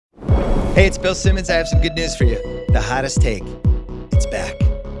Hey, it's Bill Simmons. I have some good news for you. The hottest take. It's back.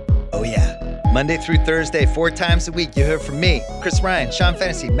 Oh, yeah. Monday through Thursday, 4 times a week, you'll hear from me, Chris Ryan, Sean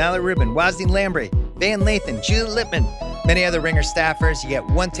Fennessy, Mallory Rubin, Wazny Lambre, Van Lathan, Julie Lippman, many other Ringer staffers. You get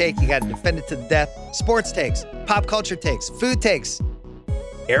one take. You got to defend it to the death. Sports takes, pop culture takes, food takes,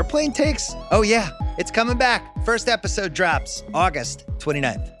 airplane takes. Oh, yeah. It's coming back. First episode drops August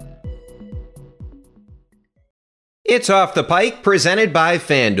 29th. It's Off the Pike, presented by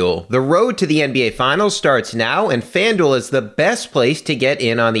FanDuel. The road to the NBA Finals starts now, and FanDuel is the best place to get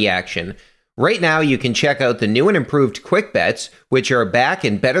in on the action. Right now, you can check out the new and improved Quick Bets, which are back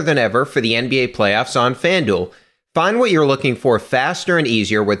and better than ever for the NBA playoffs on FanDuel. Find what you're looking for faster and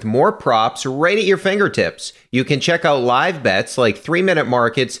easier with more props right at your fingertips. You can check out live bets like 3-minute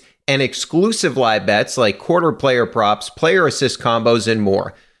markets and exclusive live bets like quarter player props, player assist combos, and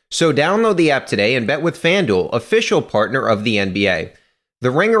more. So download the app today and bet with FanDuel, official partner of the NBA. The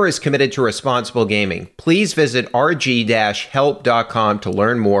Ringer is committed to responsible gaming. Please visit rg-help.com to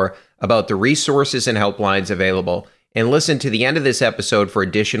learn more about the resources and helplines available, and listen to the end of this episode for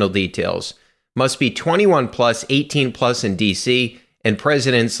additional details. Must be 21 plus, 18 plus in DC, and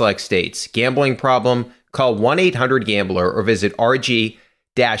present in select states. Gambling problem? Call 1-800-GAMBLER or visit rg-help.com.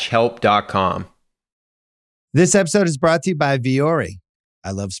 This episode is brought to you by Viore. I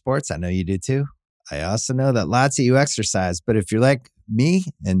love sports. I know you do too. I also know that lots of you exercise, but if you're like me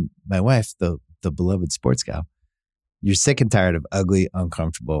and my wife, the beloved sports gal, you're sick and tired of ugly,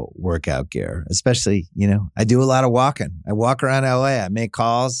 uncomfortable workout gear. Especially, I do a lot of walking. I walk around LA. I make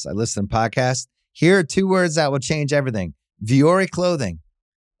calls. I listen to podcasts. Here are 2 words that will change everything. Viore Clothing,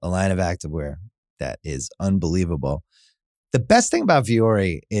 a line of activewear that is unbelievable. The best thing about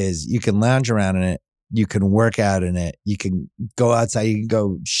Viore is you can lounge around in it. You can work out in it. You can go outside. You can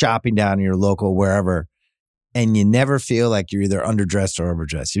go shopping down in your local wherever. And you never feel like you're either underdressed or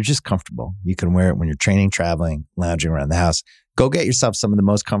overdressed. You're just comfortable. You can wear it when you're training, traveling, lounging around the house. Go get yourself some of the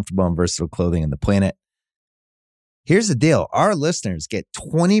most comfortable and versatile clothing on the planet. Here's the deal. Our listeners get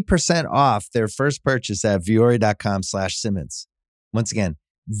 20% off their first purchase at Viore.com/Simmons. Once again,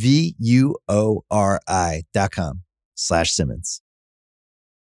 VUORI.com/Simmons.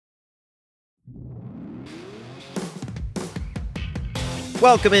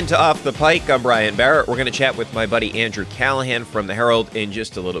 Welcome into Off the Pike. I'm Brian Barrett. We're going to chat with my buddy Andrew Callahan from the Herald in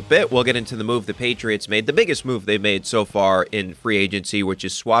just a little bit. We'll get into the move the Patriots made, the biggest move they've made so far in free agency, which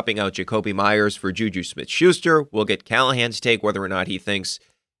is swapping out Jakobi Meyers for JuJu Smith-Schuster. We'll get Callahan's take whether or not he thinks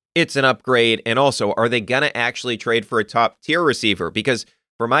it's an upgrade. And also, are they going to actually trade for a top-tier receiver? Because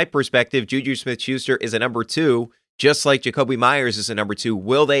from my perspective, JuJu Smith-Schuster is a number 2, just like Jakobi Meyers is a number 2.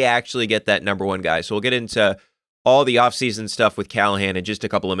 Will they actually get that number 1 guy? So we'll get into all the offseason stuff with Callahan in just a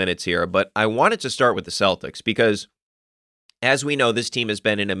couple of minutes here. But I wanted to start with the Celtics because, as we know, this team has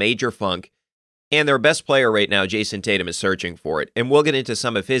been in a major funk, and their best player right now, Jason Tatum, is searching for it. And we'll get into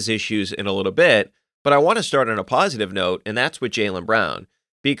some of his issues in a little bit, but I want to start on a positive note, and that's with Jaylen Brown.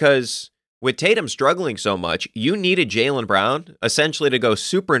 Because with Tatum struggling so much, you needed Jaylen Brown essentially to go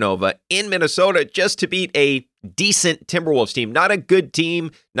supernova in Minnesota just to beat a decent Timberwolves team. Not a good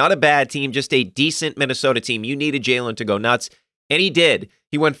team, not a bad team, just a decent Minnesota team. You needed Jaylen to go nuts, and he did.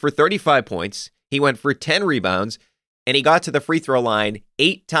 He went for 35 points, he went for 10 rebounds, and he got to the free throw line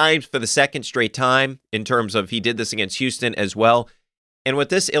 8 times for the second straight time in terms of he did this against Houston as well. And what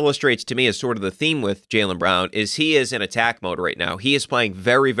this illustrates to me is sort of the theme with Jaylen Brown is he is in attack mode right now. He is playing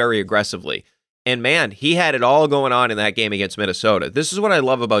very, very aggressively. And man, he had it all going on in that game against Minnesota. This is what I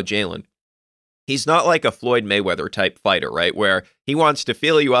love about Jaylen. He's not like a Floyd Mayweather type fighter, right? Where he wants to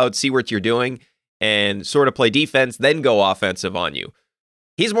feel you out, see what you're doing, and sort of play defense, then go offensive on you.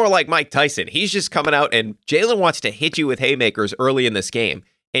 He's more like Mike Tyson. He's just coming out, and Jaylen wants to hit you with haymakers early in this game.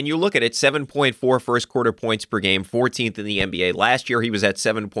 And you look at it, 7.4 first quarter points per game, 14th in the NBA. Last year, he was at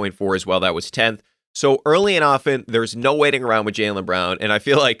 7.4 as well. That was 10th. So early and often, there's no waiting around with Jaylen Brown. And I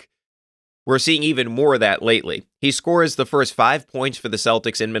feel like we're seeing even more of that lately. He scores the first 5 points for the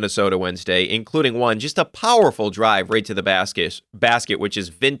Celtics in Minnesota Wednesday, including one, just a powerful drive right to the basket, which is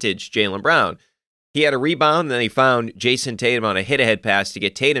vintage Jaylen Brown. He had a rebound, and then he found Jason Tatum on a hit-ahead pass to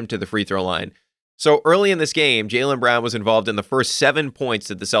get Tatum to the free throw line. So early in this game, Jaylen Brown was involved in the first 7 points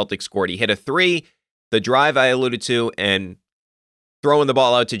that the Celtics scored. He hit a 3, the drive I alluded to, and throwing the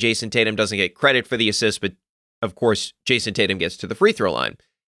ball out to Jason Tatum doesn't get credit for the assist, but of course, Jason Tatum gets to the free throw line.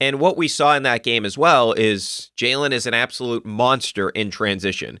 And what we saw in that game as well is Jaylen is an absolute monster in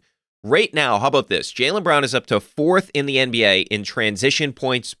transition. Right now, how about this? Jaylen Brown is up to 4th in the NBA in transition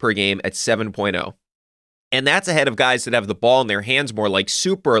points per game at 7.0. And that's ahead of guys that have the ball in their hands more, like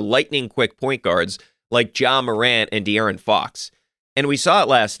super lightning quick point guards like Ja Morant and De'Aaron Fox. And we saw it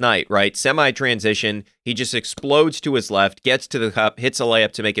last night, right? Semi-transition, he just explodes to his left, gets to the cup, hits a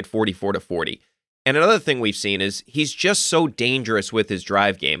layup to make it 44-40. And another thing we've seen is he's just so dangerous with his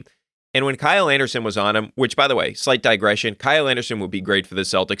drive game. And when Kyle Anderson was on him, which, by the way, slight digression, Kyle Anderson would be great for the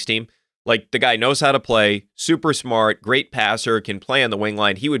Celtics team. Like, the guy knows how to play, super smart, great passer, can play on the wing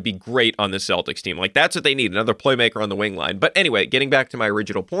line. He would be great on the Celtics team. Like, that's what they need, another playmaker on the wing line. But anyway, getting back to my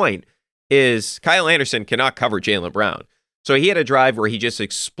original point, is Kyle Anderson cannot cover Jaylen Brown. So he had a drive where he just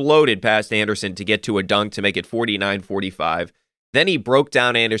exploded past Anderson to get to a dunk to make it 49-45. Then he broke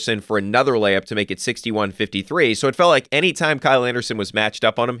down Anderson for another layup to make it 61-53. So it felt like anytime Kyle Anderson was matched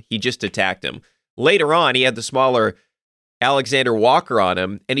up on him, he just attacked him. Later on, he had the smaller Alexander Walker on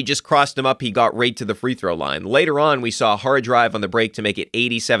him, and he just crossed him up. He got right to the free throw line. Later on, we saw a hard drive on the break to make it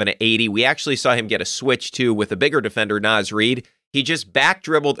 87-80. We actually saw him get a switch, too, with a bigger defender, Naz Reid. He just back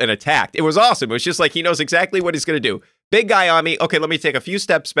dribbled and attacked. It was awesome. It was just like he knows exactly what he's going to do. Big guy on me. Okay, let me take a few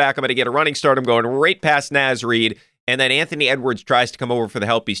steps back. I'm going to get a running start. I'm going right past Naz Reid. And then Anthony Edwards tries to come over for the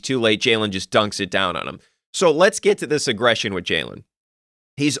help. He's too late. Jaylen just dunks it down on him. So let's get to this aggression with Jaylen.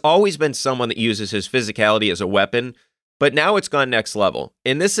 He's always been someone that uses his physicality as a weapon, but now it's gone next level.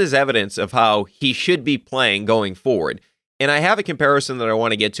 And this is evidence of how he should be playing going forward. And I have a comparison that I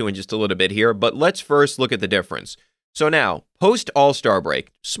want to get to in just a little bit here, but let's first look at the difference. So now, post All-Star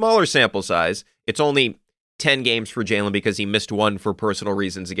break, smaller sample size. It's only 10 games for Jaylen because he missed one for personal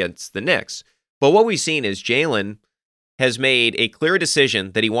reasons against the Knicks. But what we've seen is Jaylen has made a clear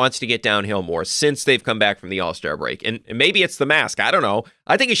decision that he wants to get downhill more since they've come back from the All-Star break. And maybe it's the mask. I don't know.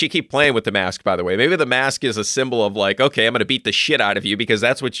 I think he should keep playing with the mask, by the way. Maybe the mask is a symbol of like, okay, I'm going to beat the shit out of you because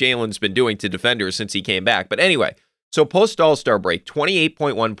that's what Jaylen's been doing to defenders since he came back. But anyway, so post All-Star break,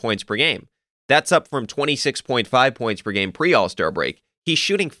 28.1 points per game. That's up from 26.5 points per game pre-All-Star break. He's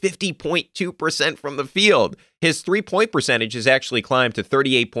shooting 50.2% from the field. His three-point percentage has actually climbed to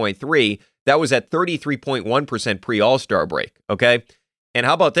 38.3. That was at 33.1% pre-All-Star break, okay? And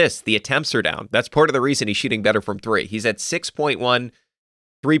how about this? The attempts are down. That's part of the reason he's shooting better from three. He's at 6.1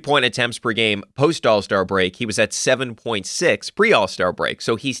 three-point attempts per game post-All-Star break. He was at 7.6 pre-All-Star break,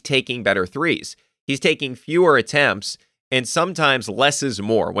 so he's taking better threes. He's taking fewer attempts, and sometimes less is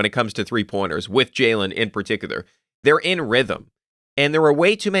more when it comes to three-pointers, with Jaylen in particular. They're in rhythm. And there were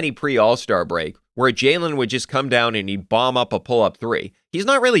way too many pre-All-Star break where Jaylen would just come down and he'd bomb up a pull-up three. He's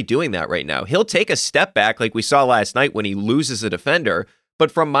not really doing that right now. He'll take a step back like we saw last night when he loses a defender.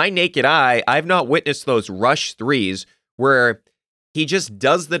 But from my naked eye, I've not witnessed those rush threes where he just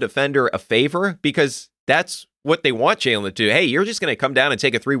does the defender a favor because that's what they want Jaylen to do. Hey, you're just going to come down and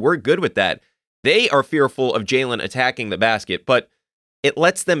take a three. We're good with that. They are fearful of Jaylen attacking the basket, but it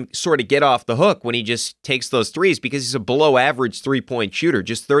lets them sort of get off the hook when he just takes those threes because he's a below average three-point shooter,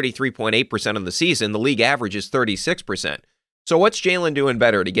 just 33.8% on the season. The league average is 36%. So what's Jaylen doing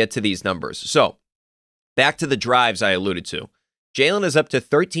better to get to these numbers? So back to the drives I alluded to. Jaylen is up to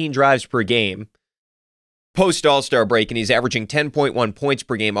 13 drives per game post All-Star break, and he's averaging 10.1 points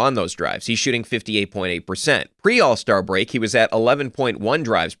per game on those drives. He's shooting 58.8%. Pre-All-Star break, he was at 11.1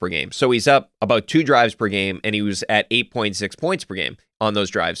 drives per game. So he's up about 2 drives per game, and he was at 8.6 points per game on those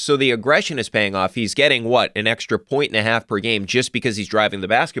drives. So the aggression is paying off. He's getting, an extra 1.5 per game just because he's driving the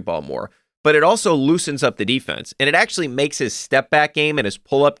basketball more. But it also loosens up the defense, and it actually makes his step-back game and his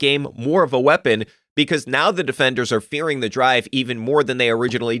pull-up game more of a weapon because now the defenders are fearing the drive even more than they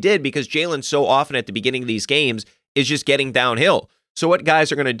originally did because Jaylen so often at the beginning of these games is just getting downhill. So what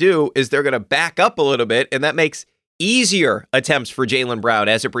guys are going to do is they're going to back up a little bit, and that makes easier attempts for Jaylen Brown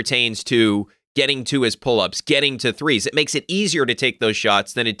as it pertains to getting to his pull-ups, getting to threes. It makes it easier to take those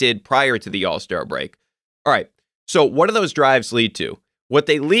shots than it did prior to the All-Star break. All right, so what do those drives lead to? What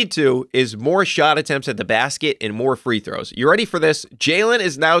they lead to is more shot attempts at the basket and more free throws. You ready for this? Jaylen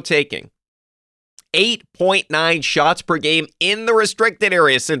is now taking 8.9 shots per game in the restricted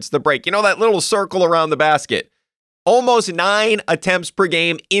area since the break. You know that little circle around the basket? Almost 9 attempts per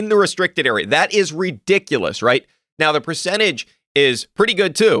game in the restricted area. That is ridiculous, right? Now, the percentage is pretty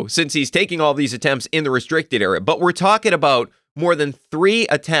good too, since he's taking all these attempts in the restricted area. But we're talking about more than 3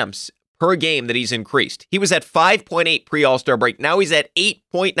 attempts per game that he's increased. He was at 5.8 pre-All-Star break. Now he's at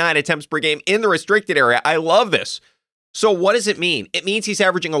 8.9 attempts per game in the restricted area. I love this. So what does it mean? It means he's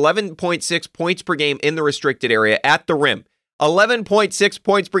averaging 11.6 points per game in the restricted area at the rim. 11.6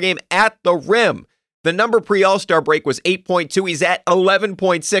 points per game at the rim. The number pre-All-Star break was 8.2. He's at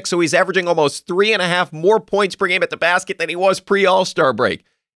 11.6, so he's averaging almost 3.5 more points per game at the basket than he was pre-All-Star break.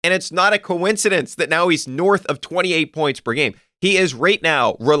 And it's not a coincidence that now he's north of 28 points per game. He is right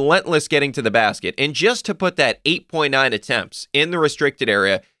now relentless getting to the basket. And just to put that 8.9 attempts in the restricted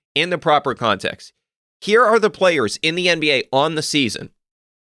area in the proper context, Here are the players in the NBA on the season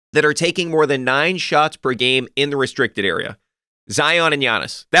that are taking more than 9 shots per game in the restricted area. Zion and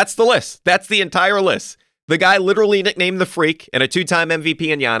Giannis. That's the list. That's the entire list. The guy literally nicknamed the Freak and a 2-time MVP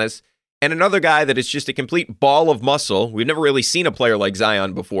in Giannis, and another guy that is just a complete ball of muscle. We've never really seen a player like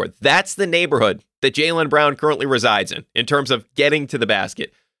Zion before. That's the neighborhood that Jaylen Brown currently resides in terms of getting to the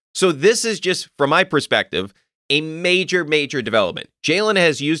basket. So this is just, from my perspective, a major, major development. Jaylen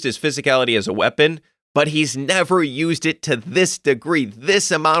has used his physicality as a weapon, but he's never used it to this degree,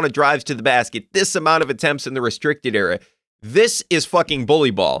 this amount of drives to the basket, this amount of attempts in the restricted area. This is fucking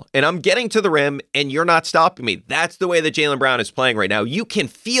bully ball, and I'm getting to the rim, and you're not stopping me. That's the way that Jaylen Brown is playing right now. You can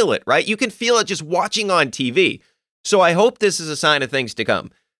feel it, right? You can feel it just watching on TV. So I hope this is a sign of things to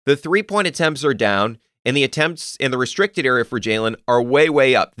come. The three-point attempts are down, and the attempts in the restricted area for Jaylen are way,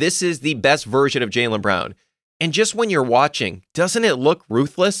 way up. This is the best version of Jaylen Brown. And just when you're watching, doesn't it look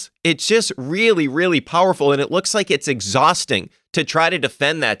ruthless? It's just really, really powerful, and it looks like it's exhausting to try to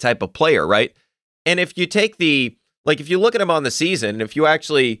defend that type of player, right? And if you take if you look at him on the season, if you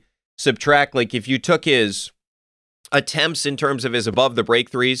actually subtract, if you took his attempts in terms of his above the break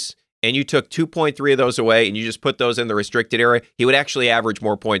threes, and you took 2.3 of those away, and you just put those in the restricted area, he would actually average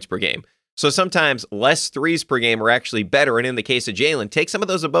more points per game. So sometimes less threes per game are actually better. And in the case of Jaylen, take some of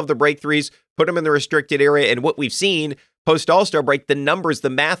those above the break threes, put them in the restricted area. And what we've seen post All-Star break, the numbers, the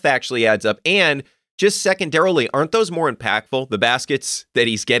math actually adds up. And just secondarily, aren't those more impactful? The baskets that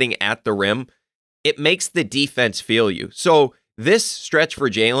he's getting at the rim, it makes the defense feel you. So this stretch for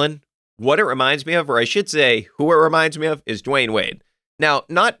Jaylen, what it reminds me of, or I should say who it reminds me of, is Dwayne Wade. Now,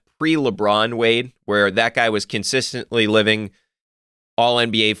 not pre-LeBron Wade, where that guy was consistently living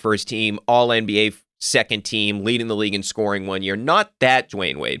All-NBA first team, All-NBA second team, leading the league in scoring one year. Not that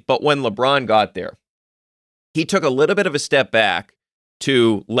Dwayne Wade, but when LeBron got there, he took a little bit of a step back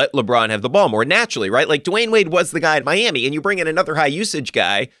to let LeBron have the ball more naturally, right? Like Dwayne Wade was the guy at Miami, and you bring in another high-usage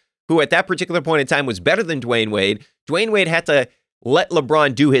guy who at that particular point in time was better than Dwayne Wade. Dwayne Wade had to let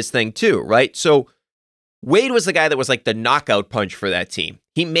LeBron do his thing too, right? So Wade was the guy that was like the knockout punch for that team.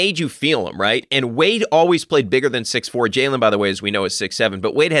 He made you feel him, right? And Wade always played bigger than 6'4". Jaylen, by the way, as we know, is 6'7",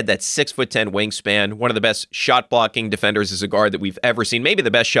 but Wade had that 6'10" wingspan, one of the best shot-blocking defenders as a guard that we've ever seen, maybe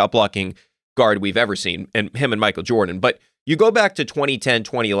the best shot-blocking guard we've ever seen, and him and Michael Jordan. But you go back to 2010,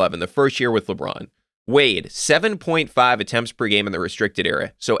 2011, the first year with LeBron. Wade, 7.5 attempts per game in the restricted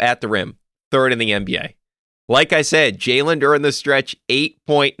area, so at the rim, third in the NBA. Like I said, Jaylen during the stretch,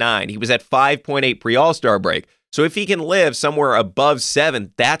 8.9. He was at 5.8 pre-All-Star break. So if he can live somewhere above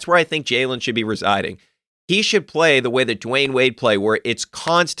 7, that's where I think Jaylen should be residing. He should play the way that Dwayne Wade played, where it's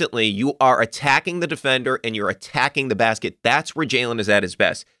constantly you are attacking the defender and you're attacking the basket. That's where Jaylen is at his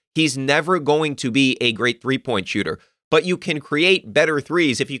best. He's never going to be a great three-point shooter, but you can create better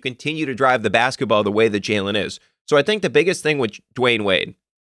threes if you continue to drive the basketball the way that Jaylen is. So I think the biggest thing with Dwayne Wade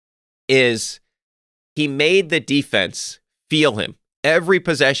is he made the defense feel him every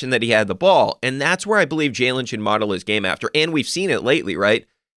possession that he had the ball. And that's where I believe Jaylen should model his game after. And we've seen it lately, right?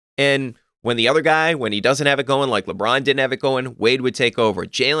 And when the other guy, when he doesn't have it going, like LeBron didn't have it going, Wade would take over.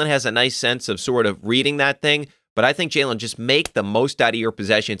 Jaylen has a nice sense of sort of reading that thing. But I think Jaylen, just make the most out of your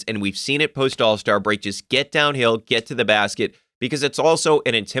possessions. And we've seen it post All-Star break. Just get downhill, get to the basket, because it's also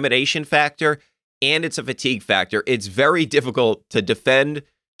an intimidation factor and it's a fatigue factor. It's very difficult to defend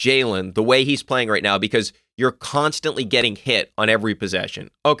Jaylen the way he's playing right now because you're constantly getting hit on every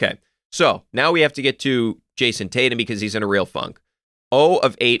possession. Okay, so now we have to get to Jason Tatum because he's in a real funk. 0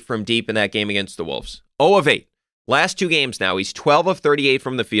 of 8 from deep in that game against the Wolves. 0 of 8. Last 2 games now, he's 12 of 38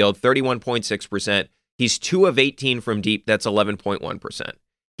 from the field, 31.6%. He's 2 of 18 from deep, that's 11.1%.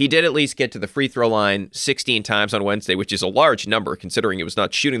 He did at least get to the free throw line 16 times on Wednesday, which is a large number considering he was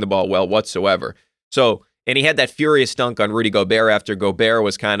not shooting the ball well whatsoever. So, and he had that furious dunk on Rudy Gobert after Gobert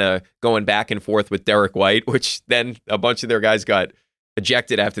was kind of going back and forth with Derek White, which then a bunch of their guys got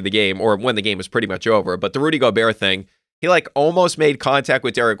ejected after the game, or when the game was pretty much over. But the Rudy Gobert thing, he almost made contact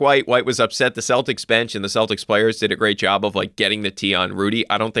with Derek White. White was upset. The Celtics bench and the Celtics players did a great job of getting the tee on Rudy.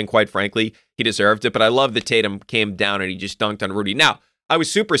 I don't think, quite frankly, he deserved it, but I love that Tatum came down and he just dunked on Rudy. Now, I was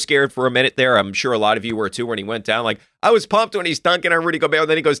super scared for a minute there. I'm sure a lot of you were too when he went down. I was pumped when he's dunking on Rudy Gobert, and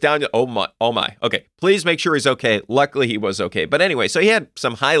then he goes down. Oh my. Okay, please make sure he's okay. Luckily, he was okay. But anyway, so he had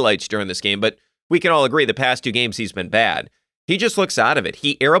some highlights during this game, but we can all agree the past 2 games he's been bad. He just looks out of it.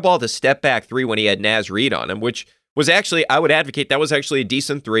 He airballed a step-back 3 when he had Naz Reid on him, which was actually, I would advocate, that was actually a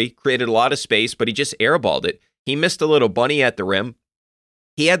decent 3, created a lot of space, but he just airballed it. He missed a little bunny at the rim.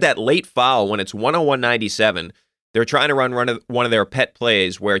 He had that late foul when it's 101-97. They're trying to run one of their pet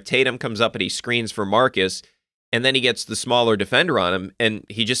plays where Tatum comes up and he screens for Marcus, and then he gets the smaller defender on him, and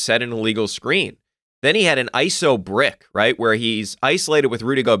he just set an illegal screen. Then he had an ISO brick, right, where he's isolated with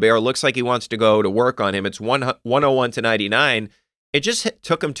Rudy Gobert. Looks like he wants to go to work on him. It's 101 to 99. It just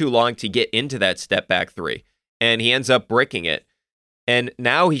took him too long to get into that step back three, and he ends up bricking it. And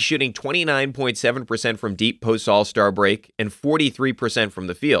now he's shooting 29.7% from deep post All-Star break and 43% from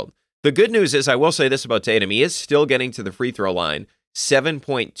the field. The good news is, I will say this about Tatum, he is still getting to the free throw line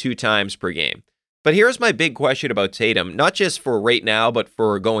 7.2 times per game. But here's my big question about Tatum, not just for right now, but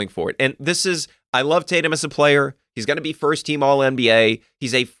for going forward. And this is, I love Tatum as a player. He's going to be first team All-NBA.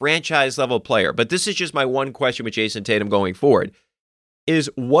 He's a franchise level player. But this is just my one question with Jason Tatum going forward, is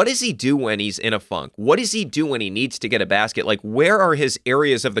what does he do when he's in a funk? What does he do when he needs to get a basket? Like, where are his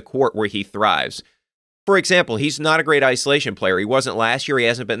areas of the court where he thrives? For example, he's not a great isolation player. He wasn't last year. He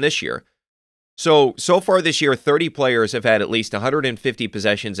hasn't been this year. So far this year, 30 players have had at least 150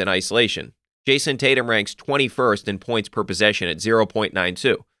 possessions in isolation. Jason Tatum ranks 21st in points per possession at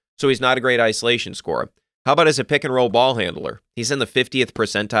 0.92. So he's not a great isolation scorer. How about as a pick and roll ball handler? He's in the 50th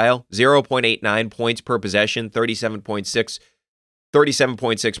percentile, 0.89 points per possession,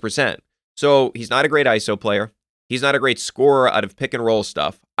 37.6%. So he's not a great ISO player. He's not a great scorer out of pick and roll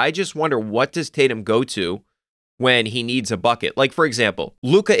stuff. I just wonder, what does Tatum go to when he needs a bucket? Like, for example,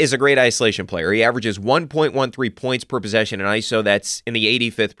 Luka is a great isolation player. He averages 1.13 points per possession in ISO. That's in the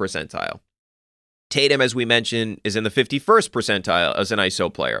 85th percentile. Tatum, as we mentioned, is in the 51st percentile as an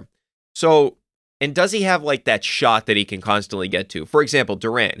ISO player. So, and does he have like that shot that he can constantly get to? For example,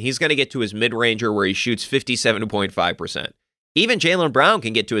 Durant, he's going to get to his mid-ranger where he shoots 57.5%. Even Jaylen Brown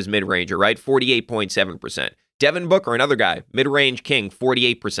can get to his mid-ranger, right? 48.7%. Devin Booker, another guy, mid-range king,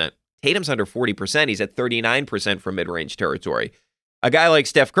 48%. Tatum's under 40%. He's at 39% from mid-range territory. A guy like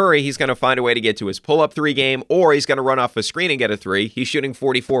Steph Curry, he's going to find a way to get to his pull-up three game, or he's going to run off a screen and get a three. He's shooting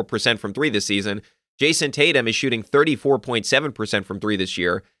 44% from three this season. Jason Tatum is shooting 34.7% from three this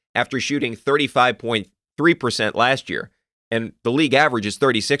year after shooting 35.3% last year. And the league average is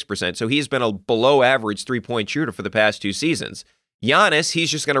 36%, so he's been a below-average three-point shooter for the past two seasons. Giannis,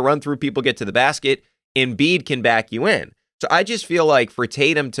 he's just going to run through people, get to the basket. Embiid can back you in. So I just feel like for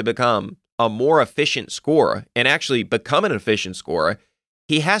Tatum to become a more efficient scorer and actually become an efficient scorer,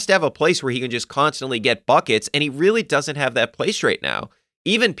 he has to have a place where he can just constantly get buckets, and he really doesn't have that place right now.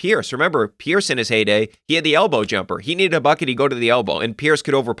 Even Pierce, remember, Pierce in his heyday, he had the elbow jumper. He needed a bucket, he'd go to the elbow, and Pierce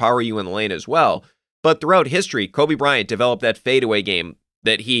could overpower you in the lane as well. But throughout history, Kobe Bryant developed that fadeaway game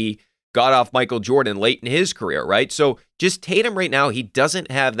that he got off Michael Jordan late in his career, right? So just Tatum right now, he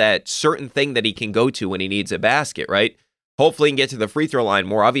doesn't have that certain thing that he can go to when he needs a basket, right? Hopefully he can get to the free throw line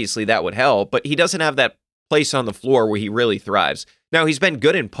more. Obviously, that would help, but he doesn't have that place on the floor where he really thrives. Now, he's been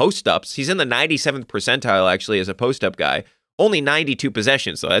good in post-ups. He's in the 97th percentile, actually, as a post-up guy. Only 92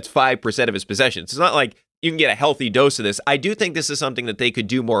 possessions, so that's 5% of his possessions. It's not like you can get a healthy dose of this. I do think this is something that they could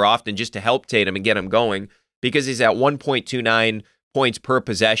do more often just to help Tatum and get him going, because he's at 1.29 points per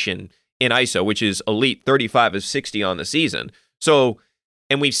possession in ISO, which is elite, 35 of 60 on the season. So,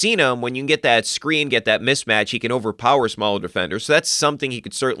 and we've seen him, when you can get that screen, get that mismatch, he can overpower smaller defenders. So that's something he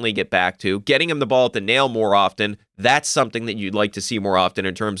could certainly get back to. Getting him the ball at the nail more often, that's something that you'd like to see more often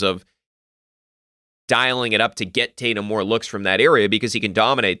in terms of dialing it up to get Tatum more looks from that area, because he can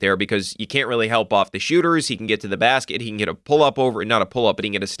dominate there, because you can't really help off the shooters. He can get to the basket. He can get a pull-up over, not a pull-up, but he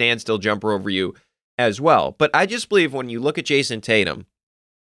can get a standstill jumper over you as well. But I just believe when you look at Jason Tatum,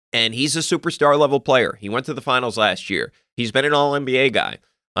 and he's a superstar level player. He went to the finals last year. He's been an All-NBA guy.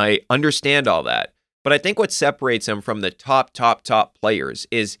 I understand all that. But I think what separates him from the top players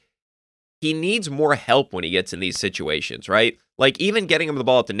is he needs more help when he gets in these situations, right? Like, even getting him the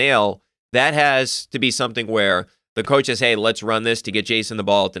ball at the nail, that has to be something where the coach says, hey, let's run this to get Jason the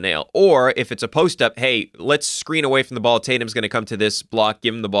ball at the nail. Or if it's a post-up, hey, let's screen away from the ball. Tatum's going to come to this block,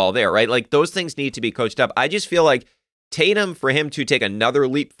 give him the ball there, right? Like, those things need to be coached up. I just feel like Tatum, for him to take another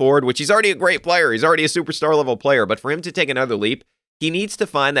leap forward, which he's already a great player, he's already a superstar level player, but for him to take another leap, he needs to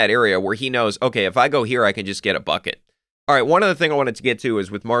find that area where he knows, okay, if I go here, I can just get a bucket. All right, one other thing I wanted to get to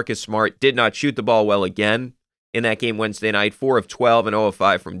is with Marcus Smart, did not shoot the ball well again in that game Wednesday night, 4 of 12 and 0 of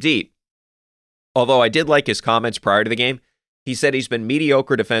 5 from deep. Although I did like his comments prior to the game. He said he's been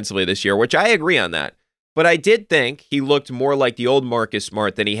mediocre defensively this year, which I agree on that. But I did think he looked more like the old Marcus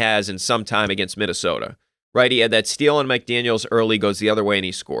Smart than he has in some time against Minnesota. Right, he had that steal on McDaniels early, goes the other way, and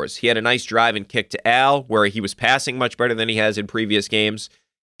he scores. He had a nice drive and kick to Al, where he was passing much better than he has in previous games.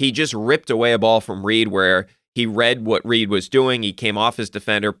 He just ripped away a ball from Reed, where he read what Reed was doing. He came off his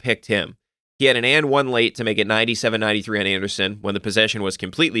defender, picked him. He had an and one late to make it 97-93 on Anderson when the possession was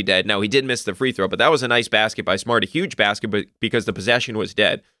completely dead. Now, he did miss the free throw, but that was a nice basket by Smart, a huge basket because the possession was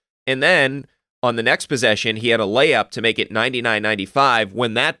dead. And then on the next possession, he had a layup to make it 99-95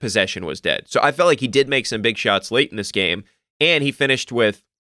 when that possession was dead. So I felt like he did make some big shots late in this game, and he finished with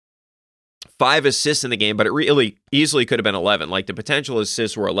 5 assists in the game, but it really easily could have been 11. Like, the potential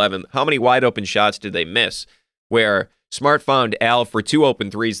assists were 11. How many wide open shots did they miss? Where Smart found Al for 2 open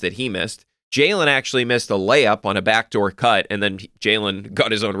threes that he missed. Jaylen actually missed a layup on a backdoor cut, and then Jaylen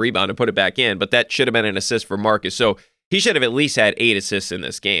got his own rebound and put it back in, but that should have been an assist for Marcus. So he should have at least had 8 assists in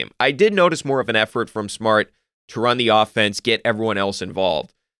this game. I did notice more of an effort from Smart to run the offense, get everyone else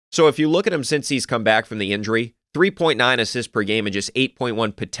involved. So if you look at him since he's come back from the injury, 3.9 assists per game and just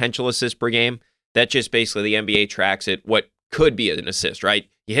 8.1 potential assists per game. That just basically the NBA tracks it, what could be an assist, right?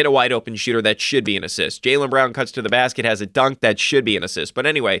 You hit a wide open shooter, that should be an assist. Jaylen Brown cuts to the basket, has a dunk, that should be an assist. But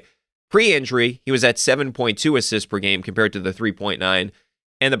anyway, pre-injury, he was at 7.2 assists per game compared to the 3.9.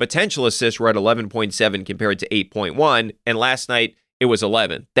 And the potential assists were at 11.7 compared to 8.1. And last night, it was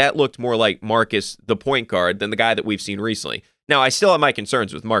 11. That looked more like Marcus, the point guard, than the guy that we've seen recently. Now, I still have my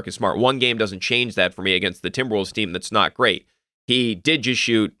concerns with Marcus Smart. One game doesn't change that for me against the Timberwolves team that's not great. He did just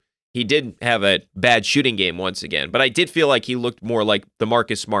shoot. He did have a bad shooting game once again, but I did feel like he looked more like the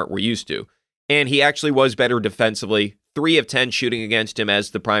Marcus Smart we're used to. And he actually was better defensively. 3 of 10 shooting against him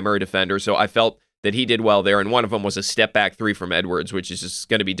as the primary defender, so I felt that he did well there, and one of them was a step-back 3 from Edwards, which is just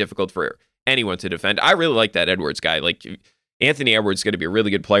going to be difficult for anyone to defend. I really like that Edwards guy. Like, Anthony Edwards is going to be a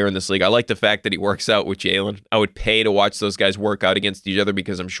really good player in this league. I like the fact that he works out with Jaylen. I would pay to watch those guys work out against each other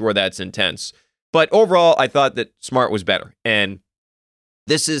because I'm sure that's intense. But overall, I thought that Smart was better. And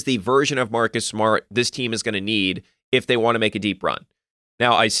this is the version of Marcus Smart this team is going to need if they want to make a deep run.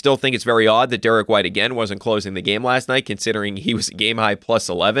 Now, I still think it's very odd that Derek White again wasn't closing the game last night, considering he was a game-high plus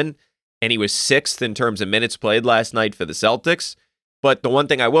 11, and he was 6th in terms of minutes played last night for the Celtics. But the one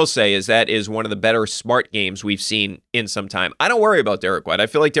thing I will say is that is one of the better Smart games we've seen in some time. I don't worry about Derek White. I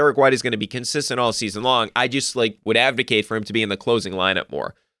feel like Derek White is going to be consistent all season long. I just would advocate for him to be in the closing lineup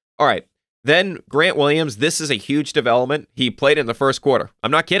more. All right. Then Grant Williams, this is a huge development. He played in the first quarter.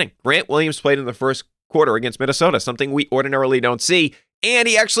 I'm not kidding. Grant Williams played in the first quarter against Minnesota, something we ordinarily don't see. And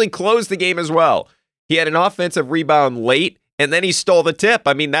he actually closed the game as well. He had an offensive rebound late, and then he stole the tip.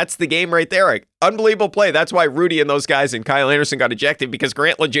 I mean, that's the game right there. Unbelievable play. That's why Rudy and those guys and Kyle Anderson got ejected, because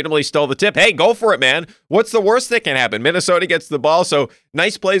Grant legitimately stole the tip. Hey, go for it, man. What's the worst that can happen? Minnesota gets the ball. So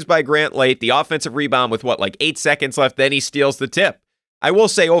nice plays by Grant late. The offensive rebound with 8 seconds left. Then he steals the tip. I will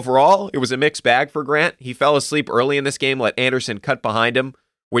say overall, it was a mixed bag for Grant. He fell asleep early in this game, let Anderson cut behind him,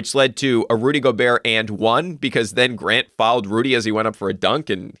 which led to a Rudy Gobert and 1, because then Grant fouled Rudy as he went up for a dunk,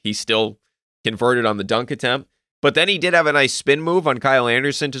 and he still converted on the dunk attempt. But then he did have a nice spin move on Kyle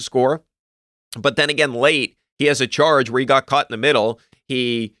Anderson to score. But then again, late, he has a charge where he got caught in the middle.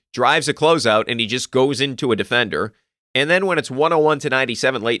 He drives a closeout, and he just goes into a defender. And then when it's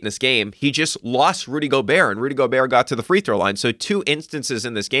 101-97 late in this game, he just lost Rudy Gobert, and Rudy Gobert got to the free throw line. So 2 instances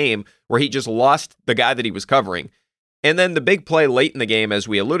in this game where he just lost the guy that he was covering. And then the big play late in the game, as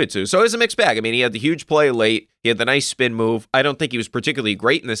we alluded to. So it was a mixed bag. I mean, he had the huge play late. He had the nice spin move. I don't think he was particularly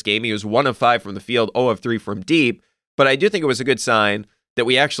great in this game. He was 1 of 5 from the field, 0 of 3 from deep. But I do think it was a good sign that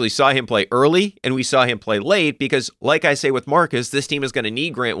we actually saw him play early and we saw him play late, because, like I say with Marcus, this team is going to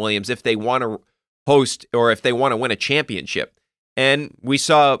need Grant Williams if they want to host or if they want to win a championship. And we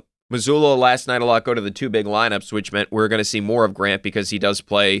saw Missoula last night a lot go to the 2 big lineups, which meant we're going to see more of Grant because he does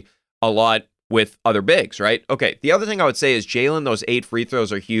play a lot with other bigs, right? Okay, the other thing I would say is Jaylen, those 8 free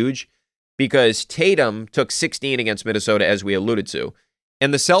throws are huge because Tatum took 16 against Minnesota, as we alluded to.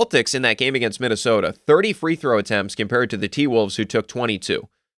 And the Celtics in that game against Minnesota, 30 free throw attempts compared to the T-Wolves, who took 22.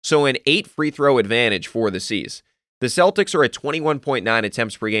 So an 8 free throw advantage for the C's. The Celtics are at 21.9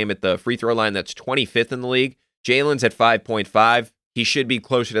 attempts per game at the free throw line. That's 25th in the league. Jaylen's at 5.5. He should be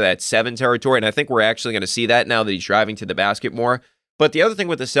closer to that 7 territory, and I think we're actually going to see that now that he's driving to the basket more. But the other thing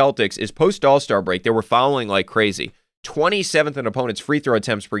with the Celtics is post-All-Star break, they were fouling like crazy. 27th in opponents' free throw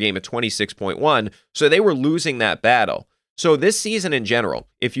attempts per game at 26.1, so they were losing that battle. So this season in general,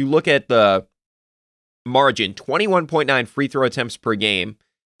 if you look at the margin, 21.9 free throw attempts per game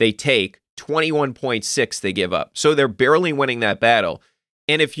they take, 21.6 they give up. So they're barely winning that battle.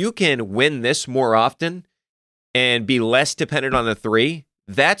 And if you can win this more often and be less dependent on the 3,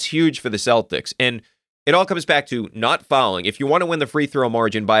 that's huge for the Celtics. And it all comes back to not fouling. If you want to win the free throw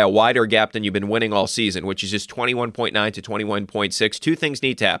margin by a wider gap than you've been winning all season, which is just 21.9 to 21.6, 2 things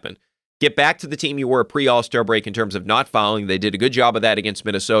need to happen. Get back to the team you were pre-All-Star break in terms of not fouling. They did a good job of that against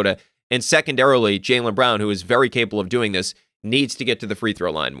Minnesota. And secondarily, Jaylen Brown, who is very capable of doing this, needs to get to the free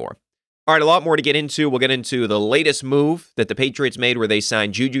throw line more. All right, a lot more to get into. We'll get into the latest move that the Patriots made where they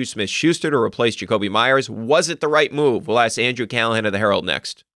signed JuJu Smith-Schuster to replace Jakobi Meyers. Was it the right move? We'll ask Andrew Callahan of the Herald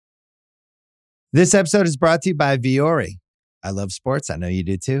next. This episode is brought to you by Viore. I love sports. I know you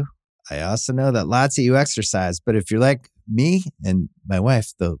do too. I also know that lots of you exercise, but if you're like me and my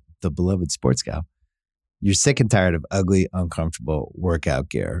wife, the beloved sports gal, you're sick and tired of ugly, uncomfortable workout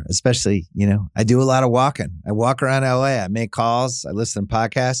gear. Especially, I do a lot of walking. I walk around LA. I make calls. I listen to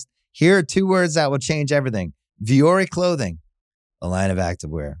podcasts. Here are two words that will change everything. Viore Clothing, a line of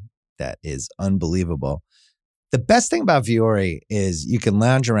activewear that is unbelievable. The best thing about Viore is you can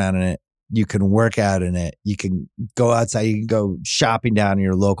lounge around in it. You can work out in it. You can go outside. You can go shopping down in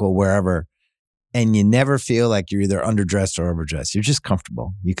your local wherever. And you never feel like you're either underdressed or overdressed. You're just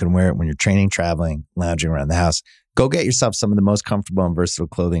comfortable. You can wear it when you're training, traveling, lounging around the house. Go get yourself some of the most comfortable and versatile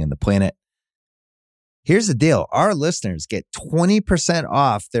clothing on the planet. Here's the deal. Our listeners get 20%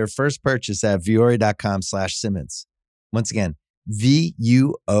 off their first purchase at Viore.com/Simmons. Once again,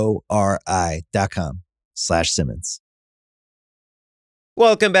 VUORI.com/Simmons.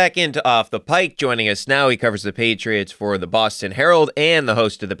 Welcome back into Off the Pike. Joining us now, he covers the Patriots for the Boston Herald and the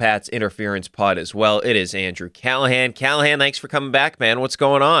host of the Pats Interference Pod as well. It is Andrew Callahan. Callahan, thanks for coming back, man. What's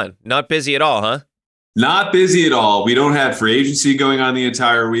going on? Not busy at all, huh? Not busy at all. We don't have free agency going on the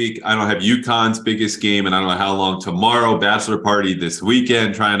entire week. I don't have UConn's biggest game, and I don't know how long tomorrow. Bachelor party this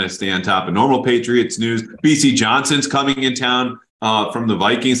weekend, trying to stay on top of normal Patriots news. BC Johnson's coming in town from the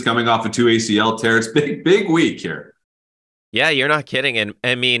Vikings, coming off of 2 ACL tears. Big week here. Yeah, you're not kidding. And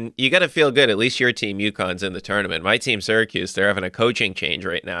I mean, you got to feel good. At least your team, UConn's in the tournament. My team, Syracuse, they're having a coaching change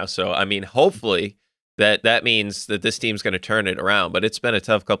right now. So, I mean, hopefully that means that this team's going to turn it around. But it's been a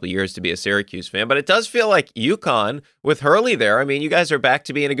tough couple of years to be a Syracuse fan. But it does feel like UConn with Hurley there. I mean, you guys are back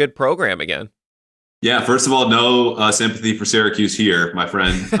to being a good program again. Yeah, first of all, no sympathy for Syracuse here, my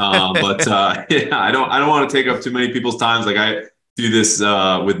friend. Yeah, I don't want to take up too many people's times. Like I do this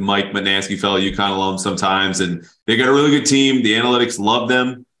with Mike Manansky, fellow UConn alum sometimes, and they got a really good team. The analytics love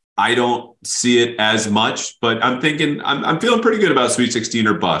them. I don't see it as much, but I'm thinking I'm feeling pretty good about Sweet 16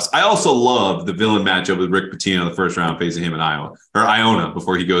 or bust. I also love the villain matchup with Rick Pitino in the first round, facing him in Iona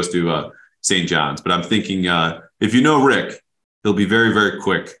before he goes to St. John's. But I'm thinking if you know Rick, he'll be very, very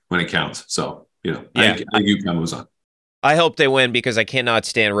quick when it counts. So, I think UConn moves on. I hope they win because I cannot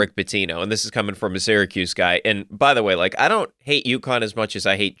stand Rick Pitino, and this is coming from a Syracuse guy. And by the way, I don't hate UConn as much as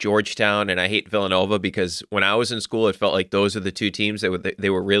I hate Georgetown and I hate Villanova, because when I was in school, it felt like those are the two teams that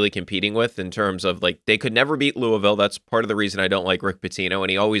they were really competing with in terms of they could never beat Louisville. That's part of the reason I don't like Rick Pitino, and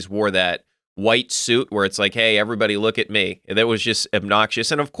he always wore that white suit where it's like, hey, everybody look at me. And that was just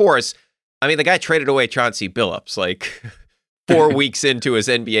obnoxious. And of course, I mean, the guy traded away Chauncey Billups 4 weeks into his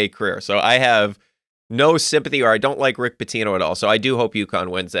NBA career. So I have no sympathy, or I don't like Rick Pitino at all. So I do hope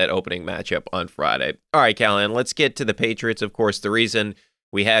UConn wins that opening matchup on Friday. All right, Callahan, let's get to the Patriots. Of course, the reason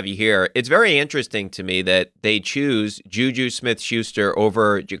we have you here, it's very interesting to me that they choose JuJu Smith-Schuster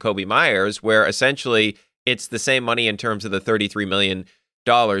over Jakobi Meyers, where essentially it's the same money in terms of the $33 million.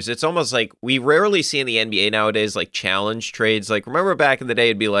 It's almost like we rarely see in the NBA nowadays, challenge trades. Remember back in the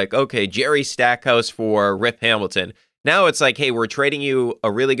day, it'd be okay, Jerry Stackhouse for Rip Hamilton. Now it's hey, we're trading you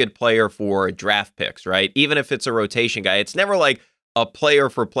a really good player for draft picks, right? Even if it's a rotation guy, it's never a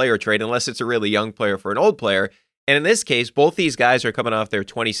player for player trade unless it's a really young player for an old player. And in this case, both these guys are coming off their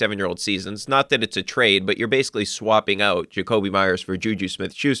 27-year-old seasons. Not that it's a trade, but you're basically swapping out Jakobi Meyers for JuJu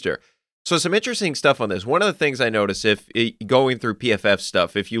Smith-Schuster. So some interesting stuff on this. One of the things I notice going through PFF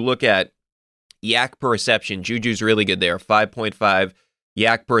stuff, if you look at yak per reception, JuJu's really good there, 5.5.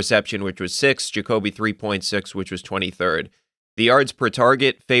 Yak per reception, which was 6, Jakobi 3.6, which was 23rd. The yards per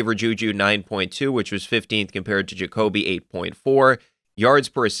target favor JuJu 9.2, which was 15th compared to Jakobi 8.4. Yards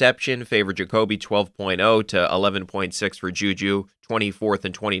per reception favor Jakobi 12.0 to 11.6 for JuJu, 24th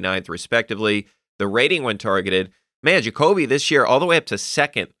and 29th respectively. The rating when targeted, man, Jakobi this year all the way up to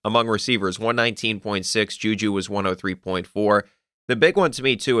second among receivers, 119.6. JuJu was 103.4. The big one to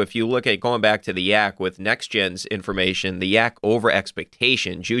me, too, if you look at going back to the yak with Next Gen's information, the yak over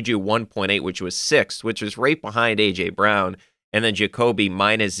expectation, JuJu 1.8, which was 6th, which was right behind A.J. Brown, and then Jakobi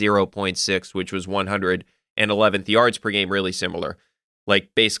minus 0.6, which was 111th. Yards per game, really similar.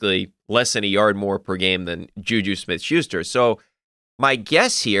 Basically less than a yard more per game than JuJu Smith-Schuster. So my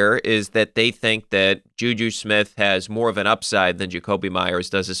guess here is that they think that JuJu Smith has more of an upside than Jakobi Meyers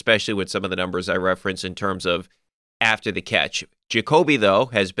does, especially with some of the numbers I referenced in terms of after the catch. Jakobi, though,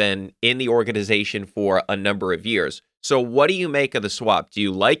 has been in the organization for a number of years. So what do you make of the swap? Do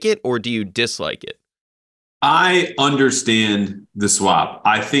you like it or do you dislike it? I understand the swap.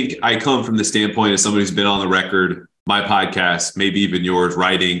 I think I come from the standpoint of somebody who's been on the record, my podcast, maybe even yours,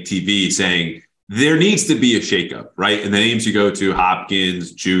 writing, TV, saying there needs to be a shakeup, right? And the names you go to,